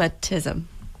 Stigmatism.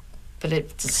 But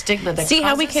it's a stigma that See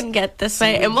how we causes- can get this See,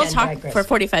 way? we And we'll can talk digress. for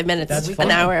 45 minutes, That's an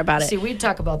fine. hour about it. See, we'd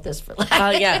talk about this for You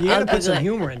got to put some Google it.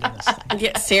 humor into this thing.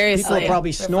 Yeah, seriously. People are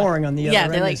probably snoring on the other Yeah,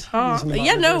 end. they're like,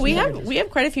 yeah, no, we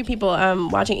have quite a few people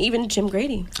watching. Even Jim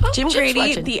Grady. Jim Jim's Grady,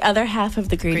 watching. the other half of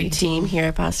the Grady team here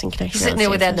at Boston Connect. Sitting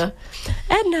there with Edna.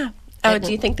 Edna. Oh,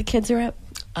 do you think the kids are up?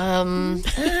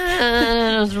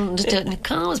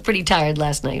 Nicole was pretty tired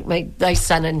last night. My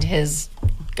son and his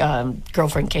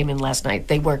girlfriend came in last night.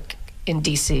 They work in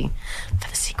D.C. for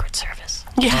the Secret Service.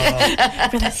 Yeah.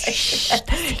 Say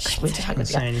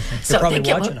anything. So They're probably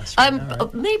they watching us. Right now,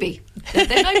 right? Maybe.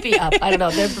 They might be up. I don't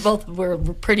know. They both were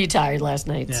pretty tired last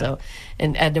night. Yeah. So,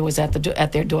 and Edna was at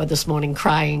their door this morning,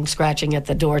 crying, scratching at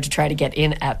the door to try to get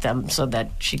in at them so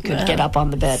that she could get up on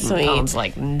the bed. Sweet. And Colin's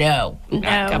like, "No,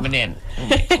 not coming in." I'm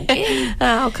like, okay.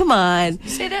 Oh, come on. You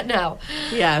say that now.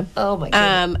 Yeah. Oh my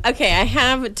God. Okay, I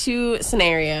have two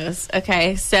scenarios.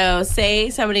 Okay, so say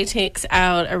somebody takes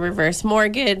out a reverse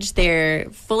mortgage. They're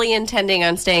fully intending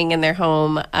on staying in their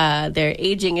home. They're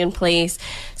aging in place.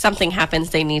 Something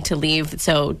happens, they need to leave,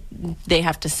 so they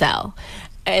have to sell.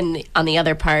 And on the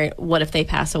other part, what if they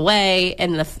pass away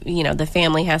and the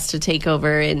family has to take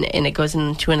over and it goes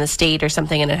into an estate or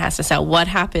something and it has to sell? What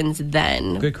happens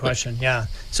then? Good question. Yeah.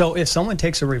 So if someone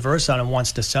takes a reverse out and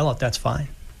wants to sell it, that's fine.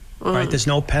 Right? There's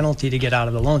no penalty to get out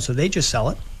of the loan, so they just sell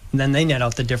it and then they net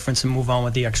out the difference and move on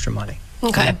with the extra money.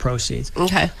 Okay. And the proceeds.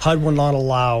 Okay. HUD will not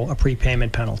allow a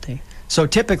prepayment penalty. So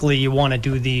typically you want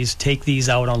to take these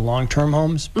out on long-term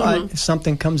homes, but if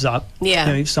something comes up,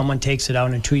 if someone takes it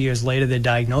out and 2 years later they're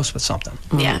diagnosed with something,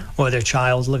 or their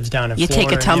child lives down in Florida. You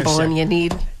take a tumble and you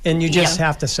need... And you just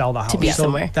have to sell the house. To be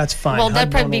somewhere. That's fine. Well,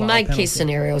 that'd probably be my case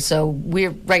scenario. So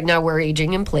right now we're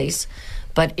aging in place,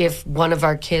 but if one of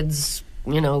our kids...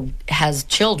 has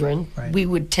children, we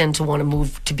would tend to want to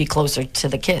move to be closer to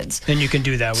the kids. And you can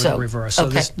do that with a reverse. So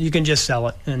you can just sell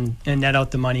it and net out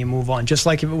the money and move on, just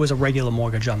like if it was a regular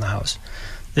mortgage on the house.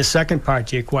 The second part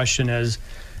to your question is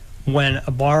when a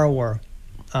borrower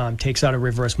takes out a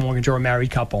reverse mortgage or a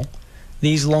married couple,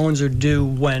 these loans are due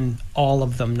when all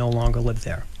of them no longer live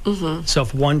there. So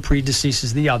if one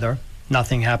predeceases the other,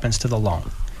 nothing happens to the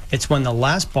loan. It's when the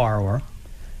last borrower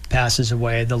passes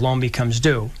away, the loan becomes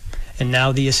due. And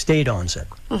now the estate owns it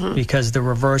because the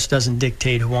reverse doesn't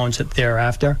dictate who owns it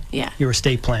thereafter. Yeah. Your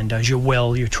estate plan does, your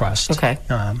will, your trust. Okay.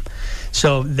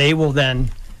 So they will then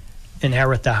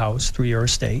inherit the house through your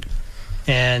estate.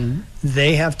 And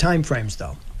they have time frames,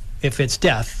 though. If it's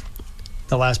death,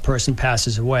 the last person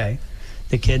passes away,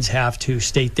 the kids have to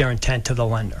state their intent to the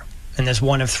lender. And there's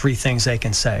one of three things they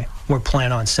can say. We're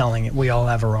planning on selling it. We all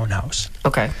have our own house.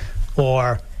 Okay.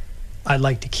 Or I'd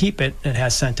like to keep it. It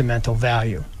has sentimental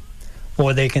value.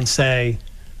 Or they can say,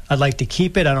 I'd like to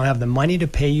keep it. I don't have the money to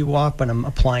pay you off, but I'm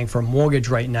applying for a mortgage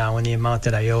right now in the amount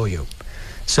that I owe you.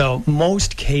 So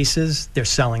most cases, they're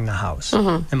selling the house.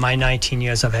 In my 19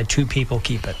 years, I've had two people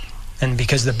keep it. And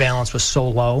because the balance was so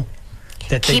low,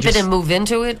 that they keep it and move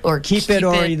into it, or keep it,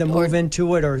 or either move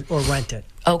into it or rent it.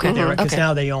 Okay. Because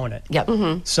now they own it. Yep.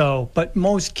 So, but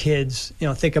most kids,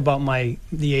 think about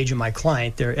the age of my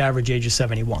client, their average age is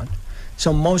 71.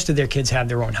 So most of their kids have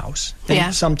their own house.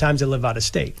 And sometimes they live out of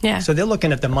state. Yeah. So they're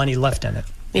looking at the money left in it.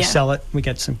 We sell it, we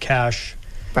get some cash,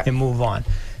 and move on.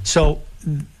 So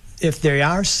if they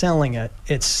are selling it,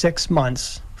 it's 6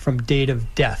 months from date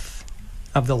of death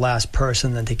of the last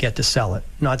person that they get to sell it,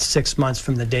 not 6 months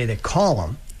from the day they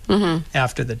call them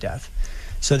after the death.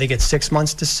 So they get 6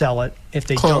 months to sell it. If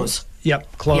they close.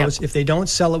 Close. Yep. If they don't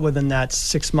sell it within that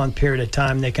 6 month period of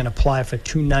time, they can apply for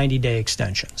 2 90-day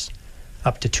extensions.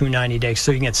 Up to 2 90 days.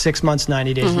 So you can get 6 months,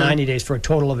 90 days, 90 days for a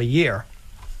total of a year.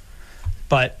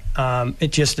 But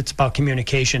it's about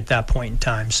communication at that point in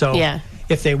time. So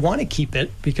if they want to keep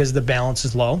it because the balance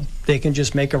is low, they can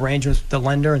just make arrangements with the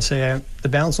lender and say, the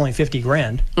balance is only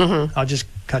 $50,000. I'll just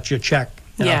cut you a check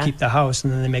and I'll keep the house,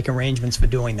 and then they make arrangements for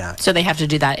doing that. So they have to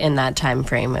do that in that time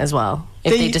frame as well.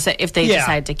 If they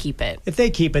decide to keep it. If they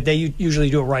keep it, they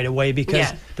usually do it right away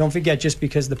because don't forget, just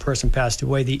because the person passed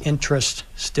away, the interest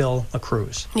still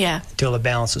accrues. Yeah. Until the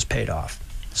balance is paid off.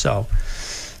 So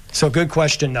good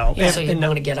question, though. So you'd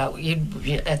want to get out.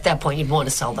 At that point, you'd want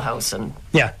to sell the house and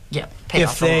pay off the loan.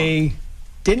 If they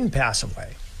didn't pass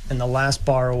away and the last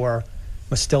borrower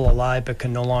was still alive but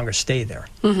can no longer stay there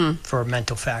for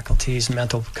mental faculties,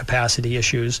 mental capacity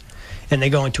issues, and they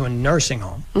go into a nursing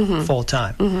home full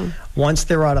time. Once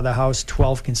they're out of the house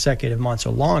 12 consecutive months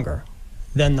or longer,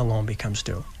 then the loan becomes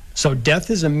due. So death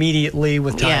is immediately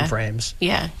with time frames.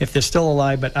 Yeah. If they're still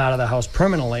alive but out of the house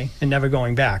permanently and never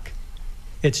going back,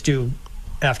 it's due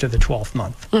after the 12th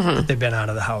month that they've been out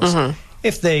of the house.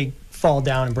 If they fall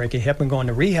down and break a hip and go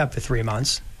into rehab for 3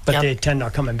 months, but they intend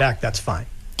on coming back, that's fine.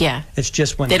 Yeah. It's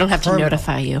just when they don't have to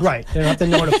notify you. Right. They don't have to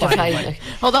notify you.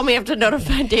 Hold on, we have to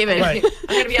notify David. Right. I'm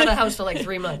going to be out of the house for like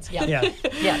 3 months. Yeah.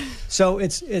 So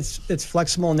it's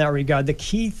flexible in that regard. The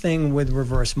key thing with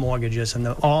reverse mortgages and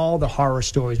all the horror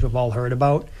stories we've all heard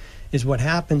about is what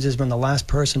happens is when the last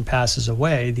person passes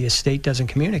away, the estate doesn't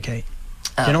communicate.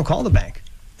 They don't call the bank.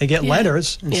 They get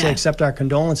letters and say, accept our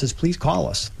condolences. Please call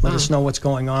us. Let us know what's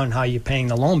going on, how you're paying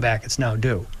the loan back. It's now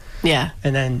due. Yeah.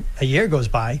 And then a year goes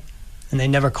by, and they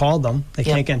never called them. They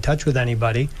can't get in touch with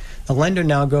anybody. The lender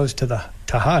now goes to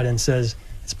HUD and says,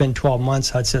 it It's been 12 months.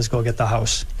 HUD says, go get the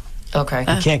house. Okay.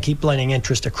 You can't keep letting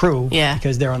interest accrue Yeah.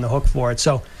 because they're on the hook for it.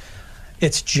 So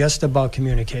it's just about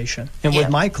communication. And with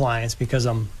my clients, because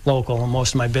I'm local and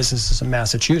most of my business is in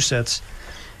Massachusetts,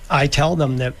 I tell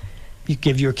them that you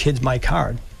give your kids my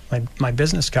card, my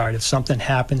business card. If something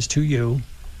happens to you,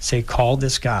 say, call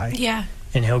this guy. Yeah.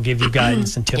 And he'll give you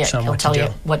guidance and tips on he'll what tell to do.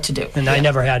 you what to do. And I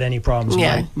never had any problems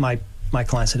Yeah. with my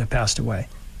clients that have passed away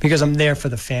because I'm there for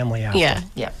the family after. Yeah.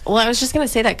 Yeah. Well, I was just going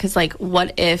to say that because, like,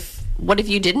 what if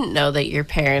you didn't know that your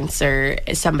parents or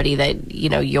somebody that, you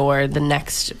know, you're the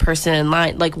next person in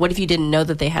line? Like, what if you didn't know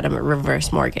that they had a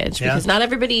reverse mortgage? Yeah. Because not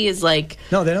everybody is like...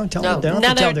 No, they don't tell them. They don't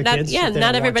have to tell their kids. Yeah, if they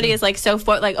not don't want everybody to. is like so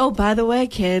like, oh, by the way,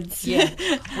 kids, Yeah.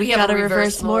 We have got a a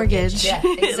reverse mortgage. Yeah,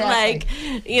 exactly.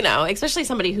 Like, you know, especially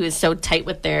somebody who is so tight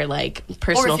with their, like,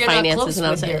 personal you're not finances close and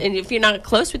all with that. your- And if you're not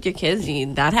close with your kids,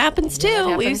 that happens too.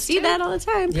 that We happens see too. that all the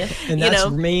time. Yeah. And you that's know?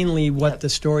 mainly what the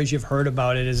stories you've heard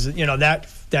about it is, you know, that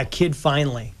kid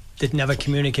finally that never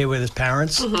communicated with his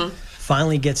parents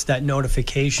finally gets that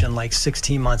notification like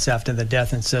 16 months after the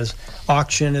death and says,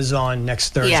 auction is on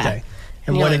next Thursday. Yeah.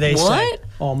 And And what you're do they like, say? "What?"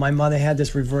 Oh, my mother had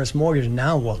this reverse mortgage.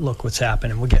 Now look what's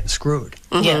happening. We're getting screwed.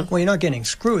 Yeah. Well, you're not getting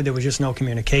screwed. There was just no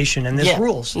communication. And there's Yeah.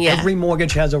 rules. Yeah. Every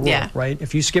mortgage has a rule, Yeah. right?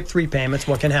 If you skip 3 payments,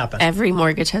 what can happen? Every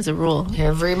mortgage has a rule.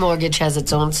 Every mortgage has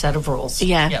its own set of rules.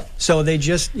 Yeah. Yep. So they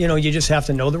just, you know, you just have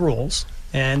to know the rules.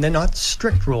 And they're not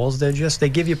strict rules. They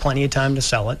give you plenty of time to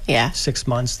sell it. Yeah. 6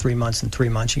 months, 3 months, and 3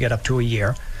 months. You get up to a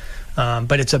year.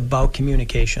 But it's about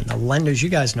communication. The lenders, you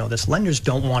guys know this, lenders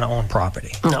don't want to own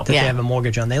property No. that they Yeah. have a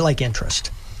mortgage on. They like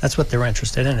interest. That's what they're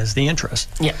interested in, is the interest.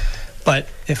 Yeah. But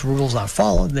if rules aren't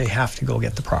followed, they have to go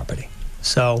get the property.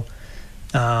 So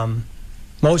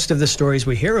most of the stories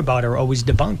we hear about are always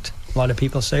debunked. A lot of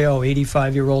people say, oh,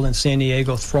 85-year-old in San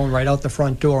Diego thrown right out the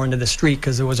front door into the street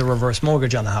because there was a reverse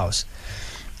mortgage on the house.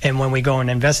 And when we go and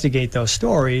investigate those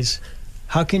stories,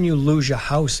 how can you lose your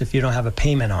house if you don't have a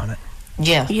payment on it?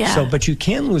 Yeah. Yeah. So, but you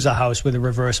can lose a house with a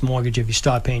reverse mortgage if you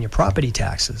start paying your property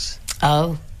taxes.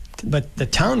 Oh. But the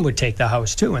town would take the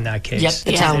house too in that case. Yep,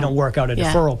 the if town. they don't work out a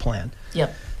Yeah. deferral plan.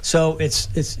 Yep. So it's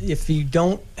if you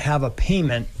don't have a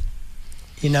payment,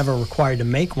 you're never required to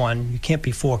make one. You can't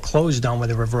be foreclosed on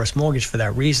with a reverse mortgage for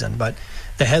that reason. But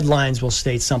the headlines will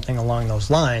state something along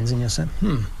those lines, and you'll say,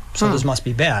 so this must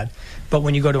be bad. But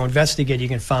when you go to investigate, you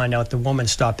can find out the woman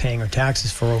stopped paying her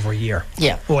taxes for over a year.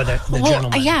 Yeah. Or the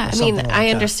gentleman. Yeah. or I something mean, like I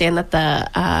that. understand that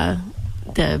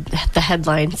the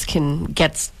headlines can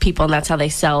get people, and that's how they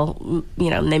sell, you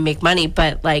know, and they make money.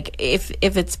 But like, if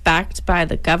it's backed by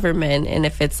the government and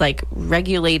if it's like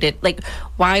regulated, like,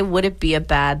 why would it be a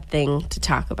bad thing to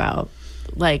talk about?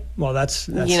 Like, Well, that's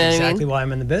You know what I exactly mean? why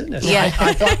I'm in the business. Yeah.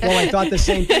 I thought the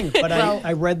same thing. But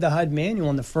I read the HUD manual,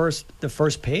 and the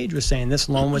first page was saying this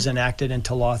loan was enacted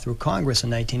into law through Congress in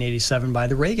 1987 by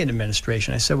the Reagan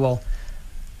administration. I said, well,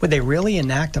 would they really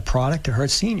enact a product to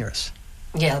hurt seniors?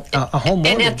 Yeah. A home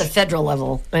And mortgage. at the federal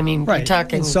level, I mean, you're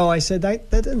talking. And so I said, that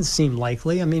doesn't seem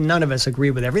likely. I mean, none of us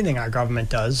agree with everything our government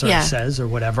does or Yeah. says or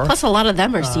whatever. plus a lot of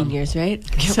them are seniors, right?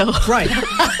 So Right.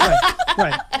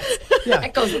 Yeah.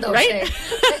 that goes without Right?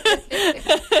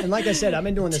 saying. And like I said, I've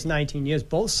been doing this 19 years.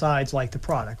 Both sides like the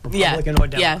product, Yeah. Republican or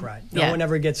Yeah. Democrat. No Yeah. one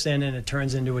ever gets in and it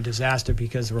turns into a disaster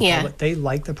because the Yeah. they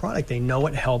like the product. They know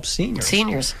it helps seniors.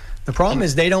 Seniors. The problem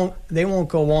is they won't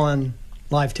go on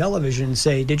live television and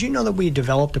say, did you know that we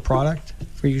developed a product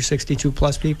for you 62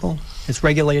 plus people? It's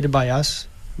regulated by us,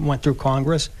 went through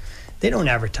Congress. They don't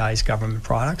advertise government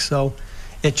products, so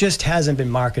it just hasn't been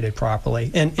marketed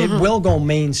properly. And it will go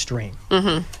mainstream.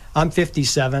 I'm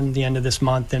 57 the end of this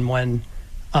month, and when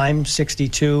I'm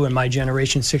 62 and my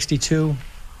generation 62,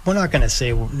 we're not going to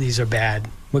say, well, these are bad.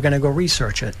 We're going to go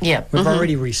research it. Yeah. We've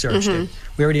already researched it.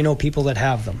 We already know people that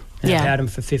have them and have Yeah. had them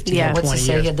for 15 Yeah. or What's 20 to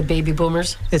say? years. You had the baby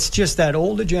boomers. It's just that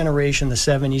older generation, the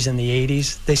 70s and the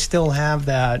 80s, they still have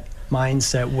that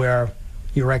mindset where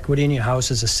your equity in your house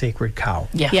is a sacred cow.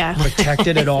 yeah. Protect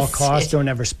it at all costs. Don't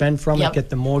ever spend from Yep. it. Get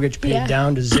the mortgage paid Yeah.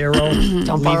 down to zero. Don't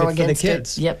Leave borrow it for the against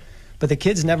kids. it. Yep. But the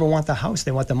kids never want the house.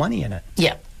 They want the money in it.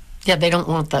 Yeah. Yeah, they don't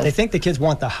want the. They think the kids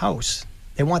want the house.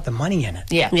 They want the money in it.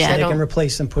 yeah. Yeah. So they don't- can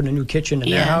replace and put a new kitchen in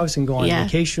their Yeah. house and go on Yeah.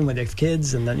 vacation with their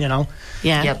kids and then, you know.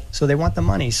 Yeah. Yep. So they want the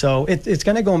money. So it's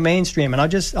going to go mainstream, and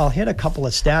I'll hit a couple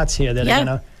of stats here that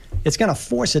Yeah. it's going to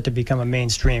force it to become a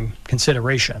mainstream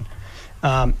consideration.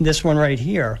 This one right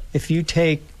here, if you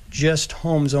take just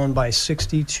homes owned by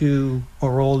 62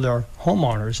 or older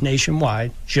homeowners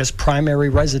nationwide, just primary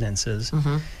residences,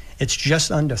 it's just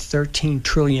under $13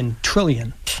 trillion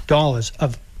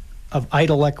of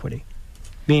idle equity,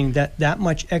 meaning that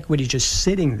much equity just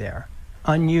sitting there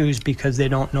unused because they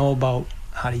don't know about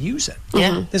how to use it.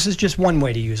 Yeah. This is just one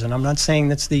way to use it. I'm not saying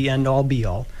that's the end-all,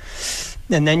 be-all.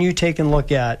 And then you take and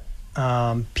look at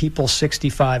people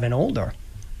 65 and older.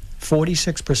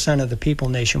 46% of the people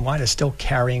nationwide are still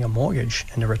carrying a mortgage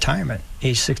in their retirement,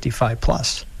 age 65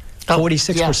 plus.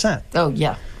 46%. Oh,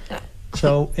 yeah.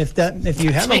 So if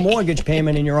you have a mortgage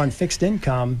payment and you're on fixed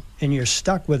income and you're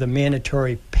stuck with a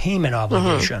mandatory payment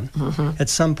obligation, at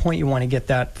some point you want to get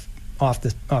that off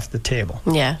the table.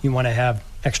 Yeah. You want to have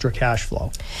extra cash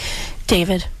flow.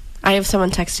 David, I have someone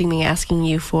texting me asking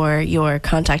you for your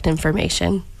contact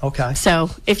information. Okay. So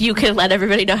if you could let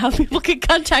everybody know how people can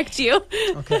contact you.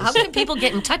 Okay. How can people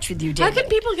get in touch with you, How David? can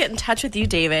people get in touch with you,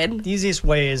 David? The easiest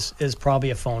way is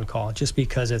probably a phone call, just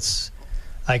because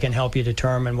I can help you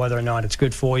determine whether or not it's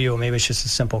good for you, or maybe it's just a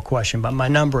simple question. But my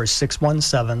number is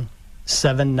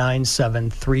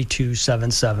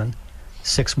 617-797-3277,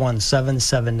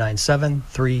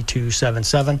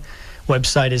 617-797-3277.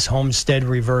 Website is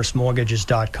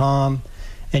homesteadreversemortgages.com.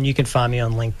 And you can find me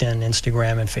on LinkedIn,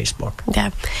 Instagram, and Facebook.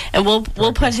 Yeah, and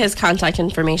we'll put his contact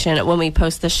information when we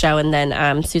post the show, and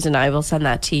then Susan and I will send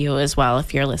that to you as well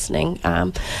if you're listening.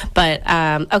 Okay,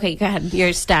 go ahead.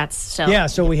 Your stats. So yeah,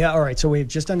 so we have So we have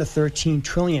just under $13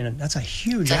 trillion, and that's a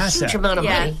huge It's a asset. huge amount of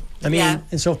money. I mean,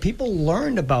 and so if people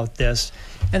learned about this,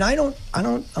 and I'm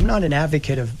not an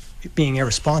advocate of being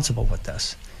irresponsible with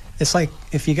this. It's like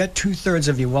if you got 2/3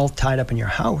 of your wealth tied up in your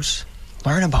house,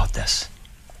 learn about this.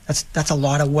 That's a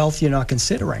lot of wealth you're not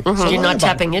considering. So You're not about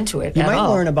tapping into it You at might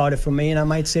all. learn about it from me, and I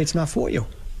might say it's not for you.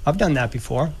 I've done that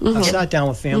before. I've sat down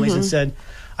with families and said,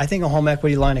 I think a home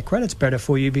equity line of credit's better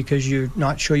for you because you're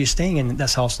not sure you're staying in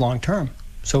this house long term.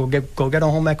 So go get a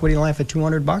home equity line for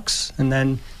 $200, and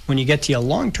then when you get to your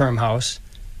long-term house,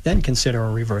 then consider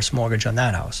a reverse mortgage on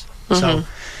that house. So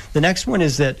the next one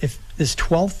is that if there's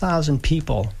 12,000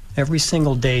 people every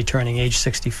single day turning age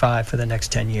 65 for the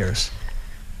next 10 years.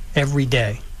 Every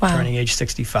day. Wow. Turning age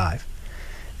 65.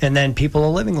 And then people are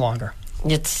living longer.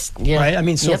 Right? I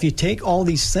mean, so if you take all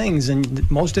these things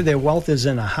and most of their wealth is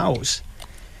in a house,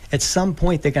 at some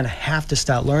point they're going to have to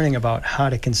start learning about how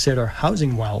to consider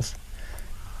housing wealth.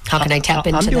 How can I tap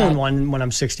into that? I'm doing one when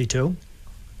I'm 62.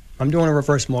 I'm doing a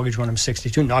reverse mortgage when I'm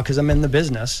 62, not because I'm in the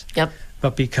business,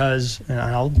 but because, and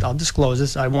I'll disclose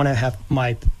this, I want to have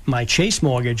my Chase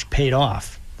mortgage paid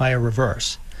off by a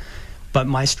reverse. But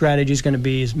my strategy is going to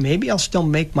be is maybe I'll still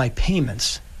make my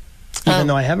payments, even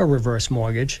though I have a reverse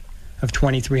mortgage of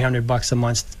 $2,300 a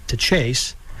month to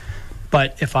Chase.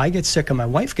 But if I get sick or my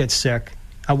wife gets sick,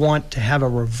 I want to have a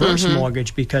reverse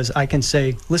mortgage because I can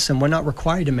say, listen, we're not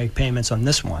required to make payments on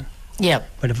this one.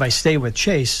 But if I stay with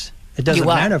Chase, it doesn't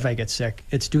matter if I get sick.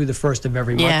 It's due the first of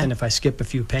every month, and if I skip a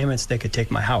few payments, they could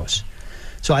take my house.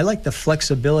 So I like the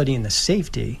flexibility and the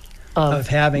safety of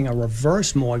having a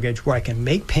reverse mortgage where I can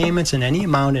make payments in any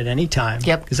amount at any time.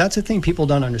 Because that's the thing people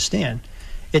don't understand.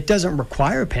 It doesn't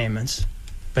require payments,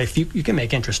 but if you can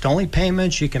make interest-only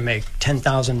payments, you can make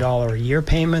 $10,000 a year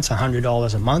payments,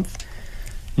 $100 a month,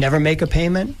 never make a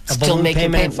payment, a balloon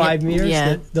payment in 5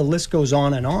 years. The list goes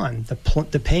on and on.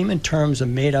 The payment terms are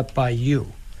made up by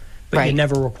you, but you're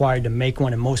never required to make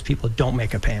one, and most people don't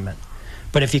make a payment.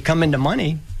 But if you come into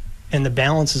money, and the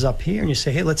balance is up here, and you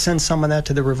say, hey, let's send some of that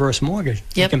to the reverse mortgage.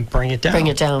 You can bring it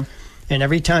down. And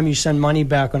every time you send money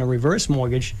back on a reverse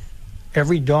mortgage,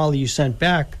 every dollar you sent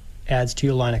back adds to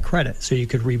your line of credit, so you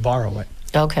could reborrow it.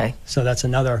 Okay. So that's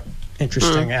another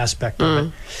interesting aspect of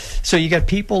it. So you got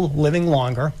people living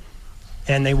longer,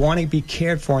 and they want to be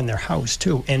cared for in their house,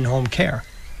 too, in-home care.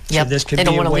 So this could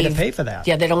be a way to pay for that.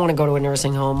 Yeah, they don't want to go to a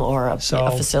nursing home or a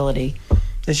facility.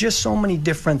 There's just so many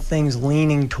different things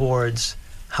leaning towards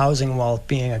housing wealth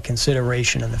being a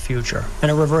consideration in the future.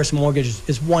 And a reverse mortgage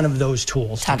is one of those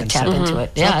tools. How to tap into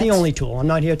it. It's not the only tool. I'm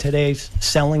not here today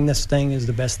selling this thing is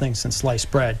the best thing since sliced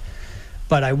bread.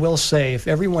 But I will say, if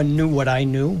everyone knew what I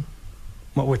knew,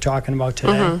 what we're talking about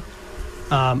today,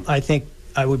 I think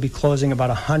I would be closing about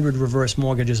 100 reverse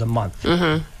mortgages a month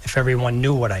if everyone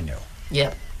knew what I knew.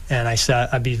 And I said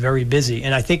I'd be very busy.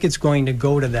 And I think it's going to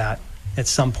go to that at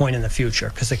some point in the future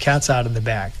because the cat's out of the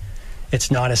bag. It's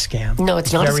not a scam. No,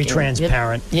 it's not very a scam.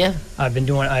 Transparent.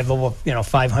 I've over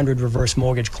 500 reverse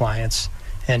mortgage clients,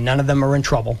 and none of them are in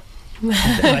trouble.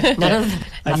 Nothing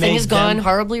has gone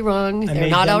horribly wrong. They're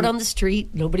not out on the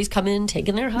street. Nobody's come in,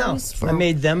 taken their house. I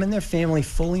made them and their family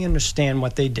fully understand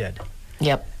what they did.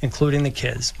 Including the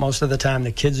kids. Most of the time,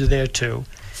 the kids are there too,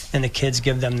 and the kids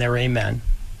give them their amen.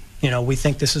 We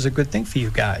think this is a good thing for you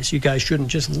guys. You guys shouldn't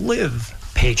just live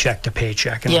paycheck to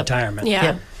paycheck in retirement.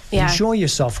 Yeah. Enjoy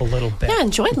yourself a little bit. Yeah,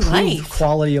 enjoy Improve life.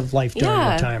 Quality of life during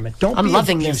Yeah. retirement. Don't I'm be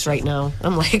loving abusive. this right now.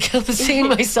 I'm like, I'm seeing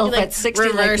myself Like at 60.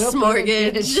 reverse like,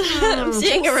 mortgage. I'm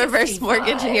seeing a reverse 65.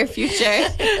 mortgage in your future.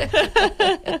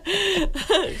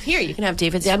 Here, you can have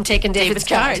David's. I'm taking David's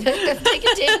card. card. I'm taking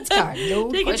David's card. No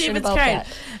Taking question David's about card.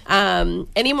 that.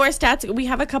 Any more stats? We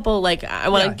have a couple. Like I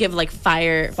want to Yeah. give like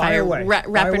Fire away. Fire away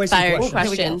rapid some fire questions.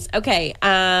 questions. Okay.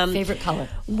 Favorite color?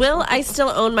 Will I still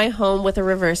own my home with a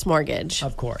reverse mortgage?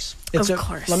 Of course. Of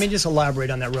course. Let me just elaborate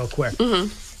on that real quick.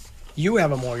 You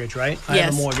have a mortgage, right? I have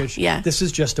Yes. a mortgage. Yeah. This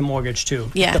is just a mortgage, too.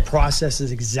 Yeah. The process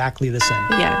is exactly the same.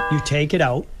 Yeah. You take it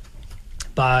out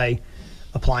by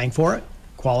applying for it,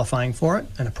 qualifying for it,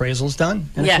 an appraisal's done,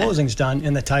 and Yeah. a closing's done,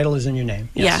 and the title is in your name.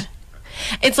 Yes. Yeah.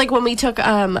 It's like when we took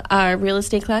our real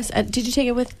estate class. Did you take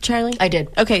it with Charlie? I did.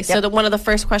 Okay, so Yep. one of the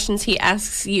first questions he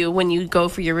asks you when you go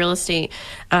for your real estate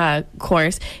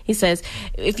course, he says,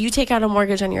 if you take out a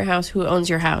mortgage on your house, who owns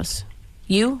your house?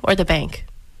 You or the bank?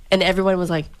 And everyone was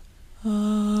like,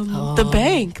 the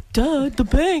bank. Duh, the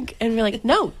bank. And we're like,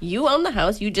 no, you own the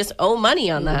house. You just owe money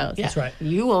on the house. Yeah. That's right.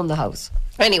 You own the house.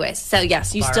 Anyways, so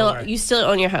yes, you Fire away. still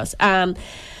own your house.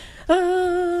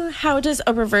 How does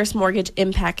a reverse mortgage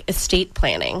impact estate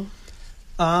planning?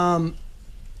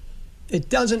 It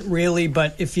doesn't really,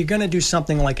 but if you're going to do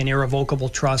something like an irrevocable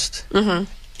trust,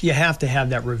 you have to have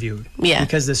that reviewed. Yeah.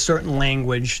 Because there's certain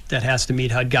language that has to meet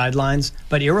HUD guidelines.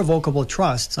 But irrevocable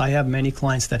trusts, I have many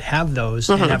clients that have those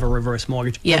and have a reverse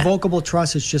mortgage. Yeah. Revocable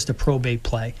trust is just a probate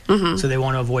play. So they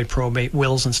want to avoid probate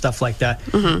wills and stuff like that.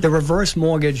 The reverse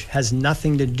mortgage has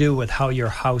nothing to do with how your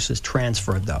house is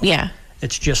transferred, though. Yeah.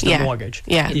 It's just Yeah. a mortgage.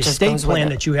 Yeah. The It just estate goes with plan it.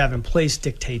 that you have in place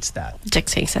dictates that.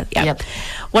 Dictates it. Yeah. Yep.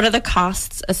 What are the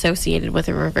costs associated with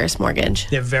a reverse mortgage?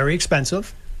 They're very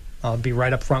expensive. I'll be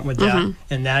right up front with that.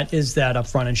 And that is that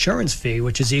upfront insurance fee,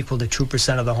 which is equal to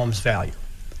 2% of the home's value.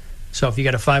 So if you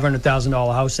get a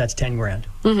 $500,000 house, that's 10 grand.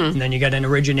 And then you got an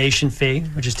origination fee,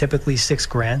 which is typically 6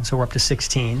 grand, so we're up to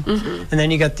 16. And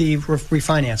then you got the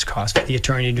refinance cost for the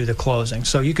attorney to do the closing.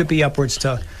 So you could be upwards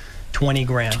to 20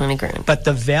 grand. 20 grand. But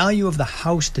the value of the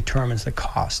house determines the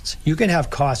costs. You can have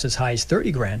costs as high as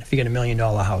 30 grand if you get $1 million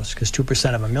house, because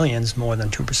 2% of $1 million is more than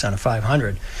 2% of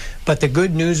 500. But the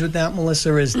good news with that,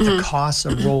 Melissa, is the costs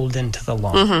are rolled into the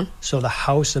loan. So the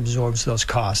house absorbs those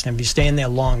costs. And if you stay in there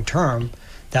long term,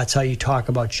 that's how you talk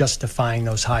about justifying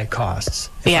those high costs.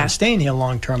 If Yeah. I'm staying here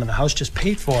long term and the house just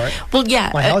paid for it, Well, yeah.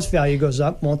 my house value goes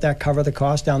up. Won't that cover the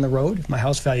cost down the road? If my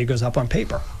house value goes up on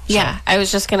paper. Yeah, I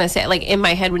was just gonna say, like in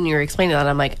my head when you were explaining that,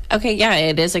 I'm like, okay, yeah,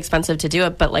 it is expensive to do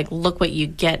it, but like, look what you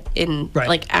get in Right.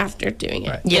 like after doing it.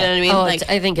 Right. You know what I mean? Oh, like,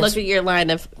 I think look it's- at your line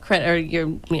of credit or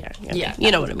your Yeah. you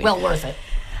know what I mean. Well worth it.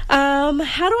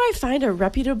 How do I find a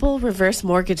reputable reverse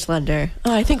mortgage lender?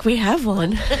 Oh, I think we have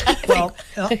one. Well,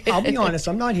 I'll be honest,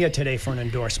 I'm not here today for an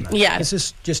endorsement. Yeah. This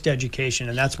is just education,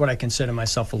 and that's what I consider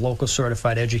myself, a local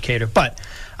certified educator. But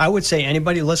I would say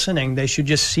anybody listening, they should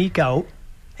just seek out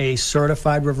a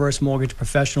certified reverse mortgage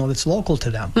professional that's local to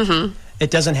them.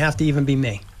 It doesn't have to even be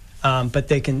me. But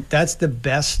they can. That's the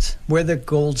best. We're the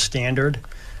gold standard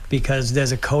because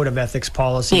there's a code of ethics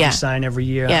policy Yeah. you sign every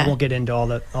year. Yeah. I won't get into all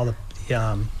the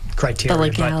criteria. The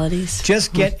but legalities.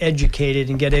 just get educated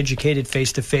and get educated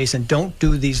face to face, and don't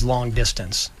do these long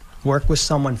distance. Work with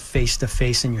someone face to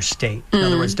face in your state. In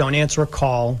other words, don't answer a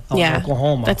call out in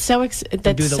Oklahoma. That's so. and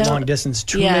That's do the so, long distance.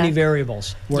 Too yeah. many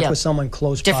variables. Work Yep. with someone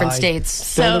close Different by.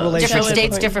 states. Build a So- relationship. Different states,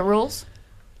 important. different rules.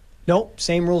 Nope,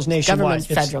 same rules nationwide. Government,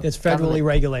 federal. It's federally Government.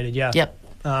 regulated. Yeah.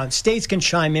 Yep. States can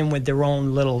chime in with their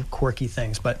own little quirky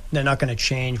things, but they're not going to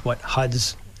change what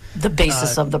HUD's The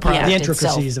basis of the product the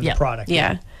intricacies itself. of Yep. the product.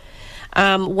 Yeah.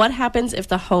 What happens if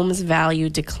the home's value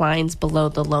declines below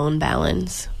the loan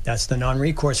balance? That's the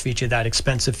non-recourse feature, that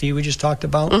expensive fee we just talked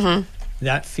about.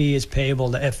 That fee is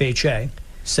payable to FHA,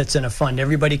 sits in a fund.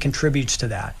 Everybody contributes to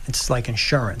that. It's like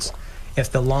insurance.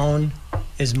 If the loan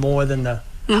is more than the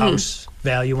house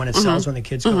value when it sells, when the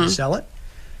kids go to sell it,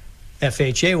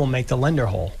 FHA will make the lender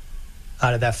whole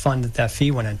out of that fund that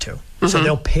fee went into. So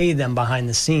they'll pay them behind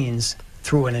the scenes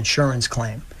through an insurance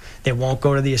claim. They won't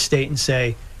go to the estate and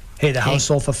say, hey, the house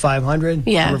sold for $500.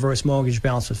 Yeah. The reverse mortgage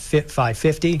balance was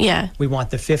 $550. Yeah. We want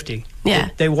the $50. Yeah.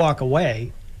 They walk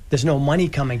away. There's no money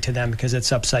coming to them because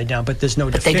it's upside down, but there's no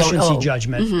they don't deficiency owe.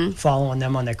 judgment following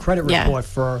them on their credit Yeah. report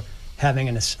for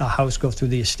having a house go through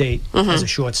the estate as a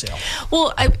short sale.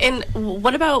 Well, and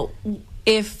what about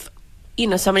if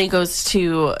somebody goes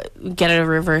to get a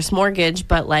reverse mortgage,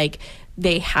 but like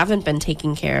they haven't been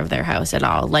taking care of their house at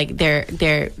all. Like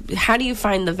how do you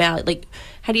find the value? Like,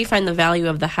 how do you find the value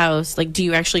of the house? Like, do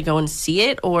you actually go and see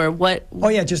it, or what? Oh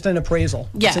yeah, just an appraisal.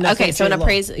 Yeah. Okay. So an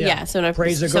appraisal. Yeah. So an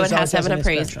appraiser so goes it has out, to have an does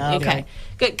appraisal. inspection. Okay.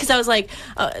 Good. Because I was like,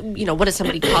 what does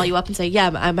somebody call you up and say?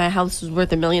 Yeah, my house is worth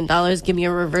 $1 million. Give me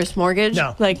a reverse mortgage.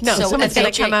 No. Like no. So Someone's gonna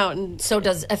FHA come out and. So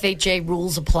does FHA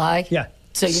rules apply? Yeah.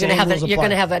 So you're Same going to have rules you're apply.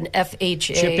 going to have an FHA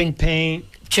Chipping paint,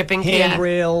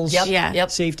 handrails, Yep. Yeah.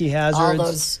 Yep. safety hazards. All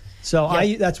those. So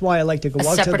Yep. that's why I like to go A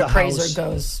out to separate the appraiser house.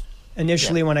 goes.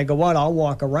 Initially, when I go out, I'll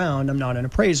walk around. I'm not an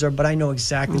appraiser, but I know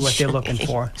exactly what they're looking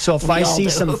for. So if I all see do.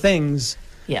 some things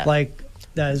Yeah. like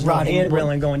there's no Rotting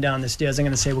handrailing going down the stairs, I'm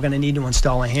going to say we're going to need to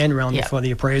install a handrailing Yeah. before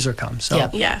the appraiser comes. So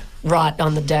Yep. Yeah. Rot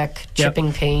on the deck,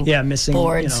 chipping paint, Yeah, missing,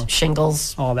 boards,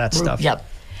 shingles, all that roof. stuff. Yep.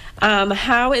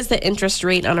 How is the interest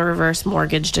rate on a reverse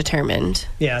mortgage determined?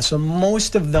 Yeah, so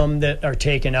most of them that are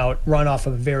taken out run off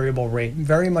of a variable rate,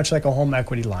 very much like a home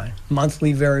equity line,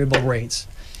 monthly variable rates.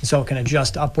 So it can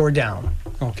adjust up or down,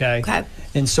 okay? Okay.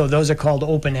 And so those are called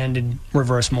open-ended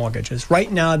reverse mortgages.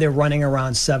 Right now, they're running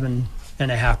around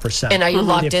 7.5%. And are you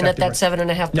locked The in at that effective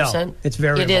rate. 7.5%? No, it's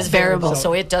variable. It is variable, So-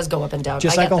 so it does go up and down.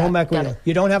 Just I like get a home that. equity. Got it.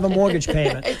 You don't have a mortgage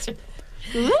payment.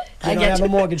 I You don't get have you. a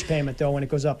mortgage payment, though, when it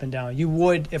goes up and down. You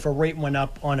would if a rate went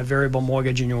up on a variable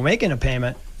mortgage and you were making a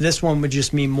payment. This one would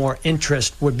just mean more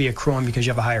interest would be accruing because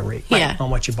you have a higher rate Yeah. on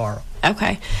what you borrow.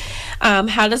 Okay.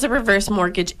 How does a reverse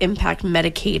mortgage impact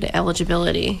Medicaid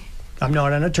eligibility? I'm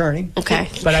not an attorney. Okay.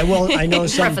 But I will. I know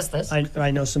some. Preface this.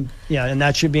 I know some. Yeah, and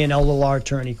that should be an LLR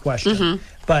attorney question.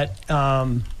 But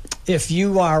if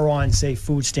you are on, say,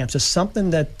 food stamps or something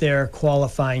that they're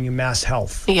qualifying you Mass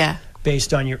Health Yeah.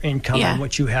 based on your income Yeah. and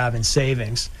what you have in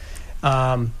savings,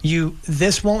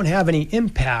 this won't have any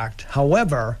impact.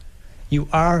 However, you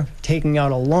are taking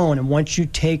out a loan, and once you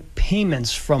take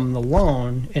payments from the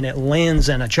loan and it lands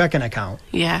in a checking account,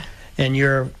 Yeah. and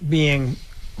you're being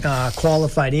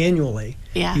qualified annually,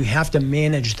 Yeah. you have to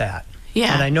manage that.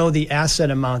 Yeah. And I know the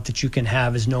asset amount that you can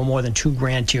have is no more than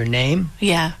 $2,000 to your name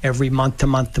Yeah. every month to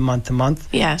month to month to month.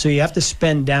 Yeah. So you have to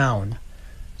spend down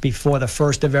before the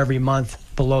first of every month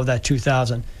below that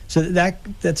 $2,000. So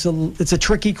it's a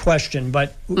tricky question,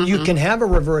 but you can have a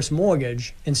reverse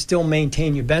mortgage and still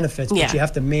maintain your benefits, Yeah. but you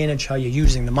have to manage how you're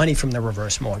using the money from the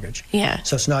reverse mortgage. Yeah.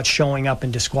 So it's not showing up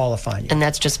and disqualifying you. And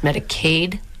that's just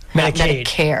Medicaid? Not Medicaid.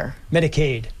 Medicare.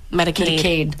 Medicaid.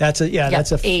 Medicaid. That's a Yep,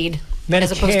 that's a aid. As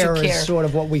opposed to Medicare care. is sort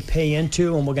of what we pay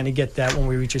into, and we're going to get that when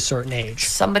we reach a certain age.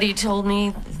 Somebody told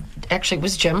me, actually it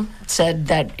was Jim, said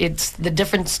that it's the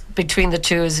difference between the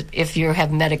two is if you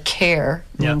have Medicare,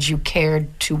 Yeah. means you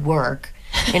cared to work.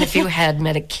 And if you had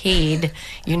Medicaid,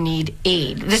 you need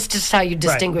aid. This is just how you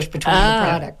distinguish between the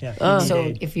product. Yeah, you need So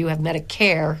aid. if you have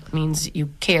Medicare, means you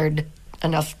cared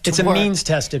enough to It's a work.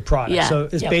 means-tested product, Yeah. so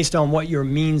it's Yep. based on what your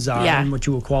means are Yeah. and what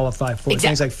you will qualify for. Things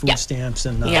Exactly. like food Yeah. stamps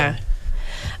and Yeah.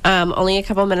 Only a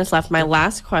couple minutes left. My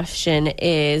last question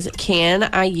is, can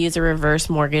I use a reverse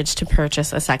mortgage to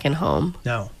purchase a second home?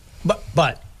 no,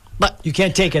 but you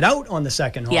can't take it out on the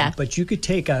second home. Yeah. But you could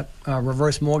take a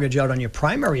reverse mortgage out on your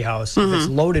primary house if it's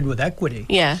loaded with equity.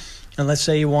 Yeah. And let's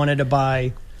say you wanted to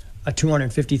buy a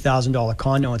 $250,000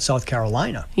 condo in South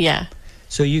Carolina, Yeah.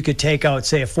 so you could take out,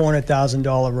 say, a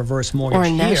 $400,000 reverse mortgage Or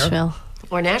in here. Nashville.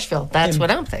 Or Nashville. That's what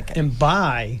I'm thinking. and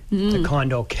buy the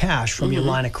condo cash from your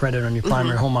line of credit on your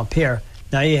primary home up here.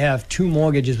 Now you have two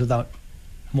mortgages without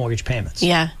mortgage payments.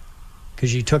 Yeah.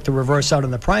 Because you took the reverse out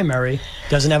on the primary,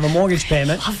 doesn't have a mortgage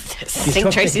payment, I You think took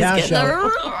the Tracy's cash getting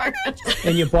out.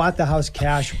 and you bought the house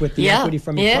cash with the Yeah. equity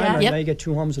from your Yeah. primary. Yep. Now you get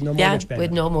two homes with no Yeah. mortgage payment.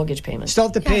 With no mortgage payment. Still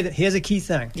have to pay that. Here's a key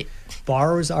thing.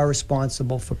 Borrowers are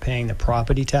responsible for paying the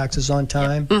property taxes on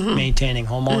time, maintaining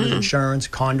homeowners insurance,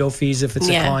 condo fees if it's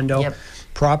Yeah. a condo. Yep.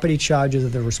 Property charges are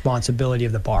the responsibility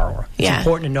of the borrower. It's Yeah.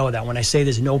 important to know that. When I say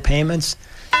there's no payments,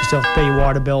 you still have to pay your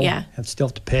water bill, Yeah. you still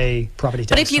have to pay property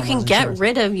But taxes. if you can homeowners get insurance.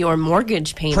 rid of your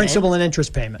mortgage payment. Principal and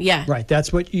interest payment. Yeah. Right.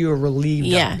 That's what you're relieved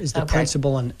Yeah. of, is the Okay.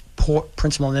 principal and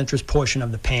interest portion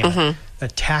of the payment. The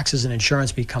taxes and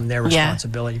insurance become their Yeah.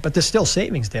 responsibility. But there's still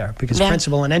savings there because Yeah.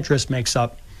 principal and interest makes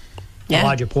up Yeah. a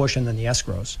larger portion than the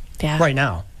escrows. Yeah. Right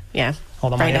now. Yeah.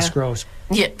 Although my Right now. escrow's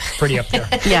Yeah. pretty up there.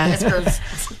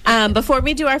 Yeah. Before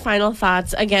we do our final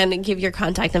thoughts, again, give your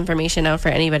contact information out for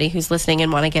anybody who's listening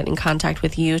and want to get in contact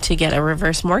with you to get a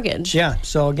reverse mortgage. Yeah.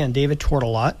 So again, David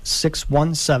Tortillott,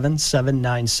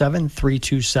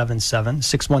 617-797-3277,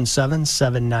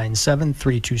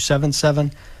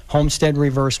 617-797-3277,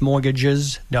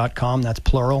 homesteadreversemortgages.com. That's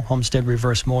plural,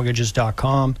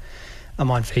 homesteadreversemortgages.com.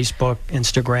 I'm on Facebook,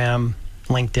 Instagram,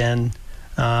 LinkedIn.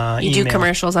 You do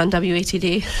commercials on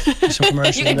WATD. Some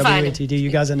commercials on find WATD. You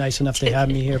guys are nice enough to have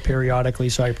me here periodically,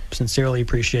 so I sincerely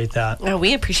appreciate that. Oh,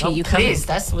 we appreciate you coming.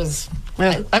 Please,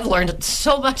 I've learned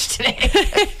so much today.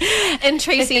 And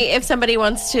Tracy, if somebody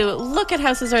wants to look at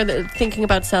houses or they're thinking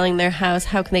about selling their house,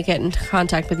 how can they get in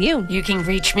contact with you? You can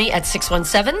reach me at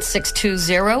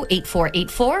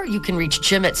 617-620-8484. You can reach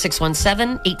Jim at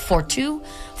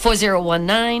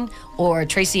 617-842-4019, or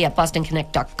Tracy at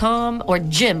BostonConnect.com, or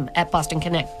Jim at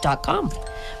BostonConnect.com.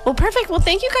 Well, perfect. Well,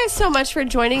 thank you guys so much for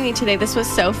joining me today. This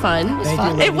was so fun.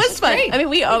 It was fun. Great. I mean,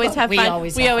 we always have fun.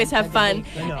 We always have fun.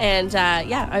 And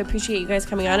yeah, I appreciate you guys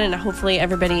coming on, and hopefully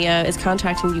everybody is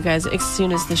contacting you guys as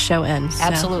soon as the show ends. So.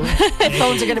 Absolutely.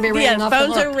 Phones are going to be ringing off the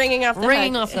hook. Phones are ringing off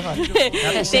the hook.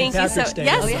 Thank you so much.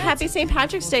 Yes, happy St.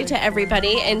 Patrick's Day to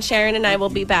everybody. And Sharon and I will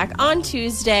be back on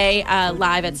Tuesday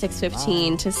live at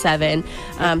 6:15 to 7.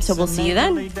 So we'll see you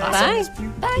then. Bye.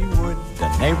 Bye.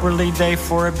 A neighborly day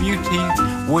for a beauty.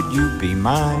 Would you be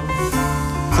mine?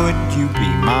 Could you be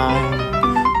mine?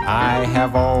 I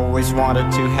have always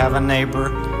wanted to have a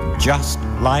neighbor just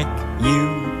like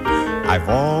you. I've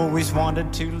always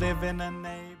wanted to live in a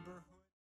neighborhood.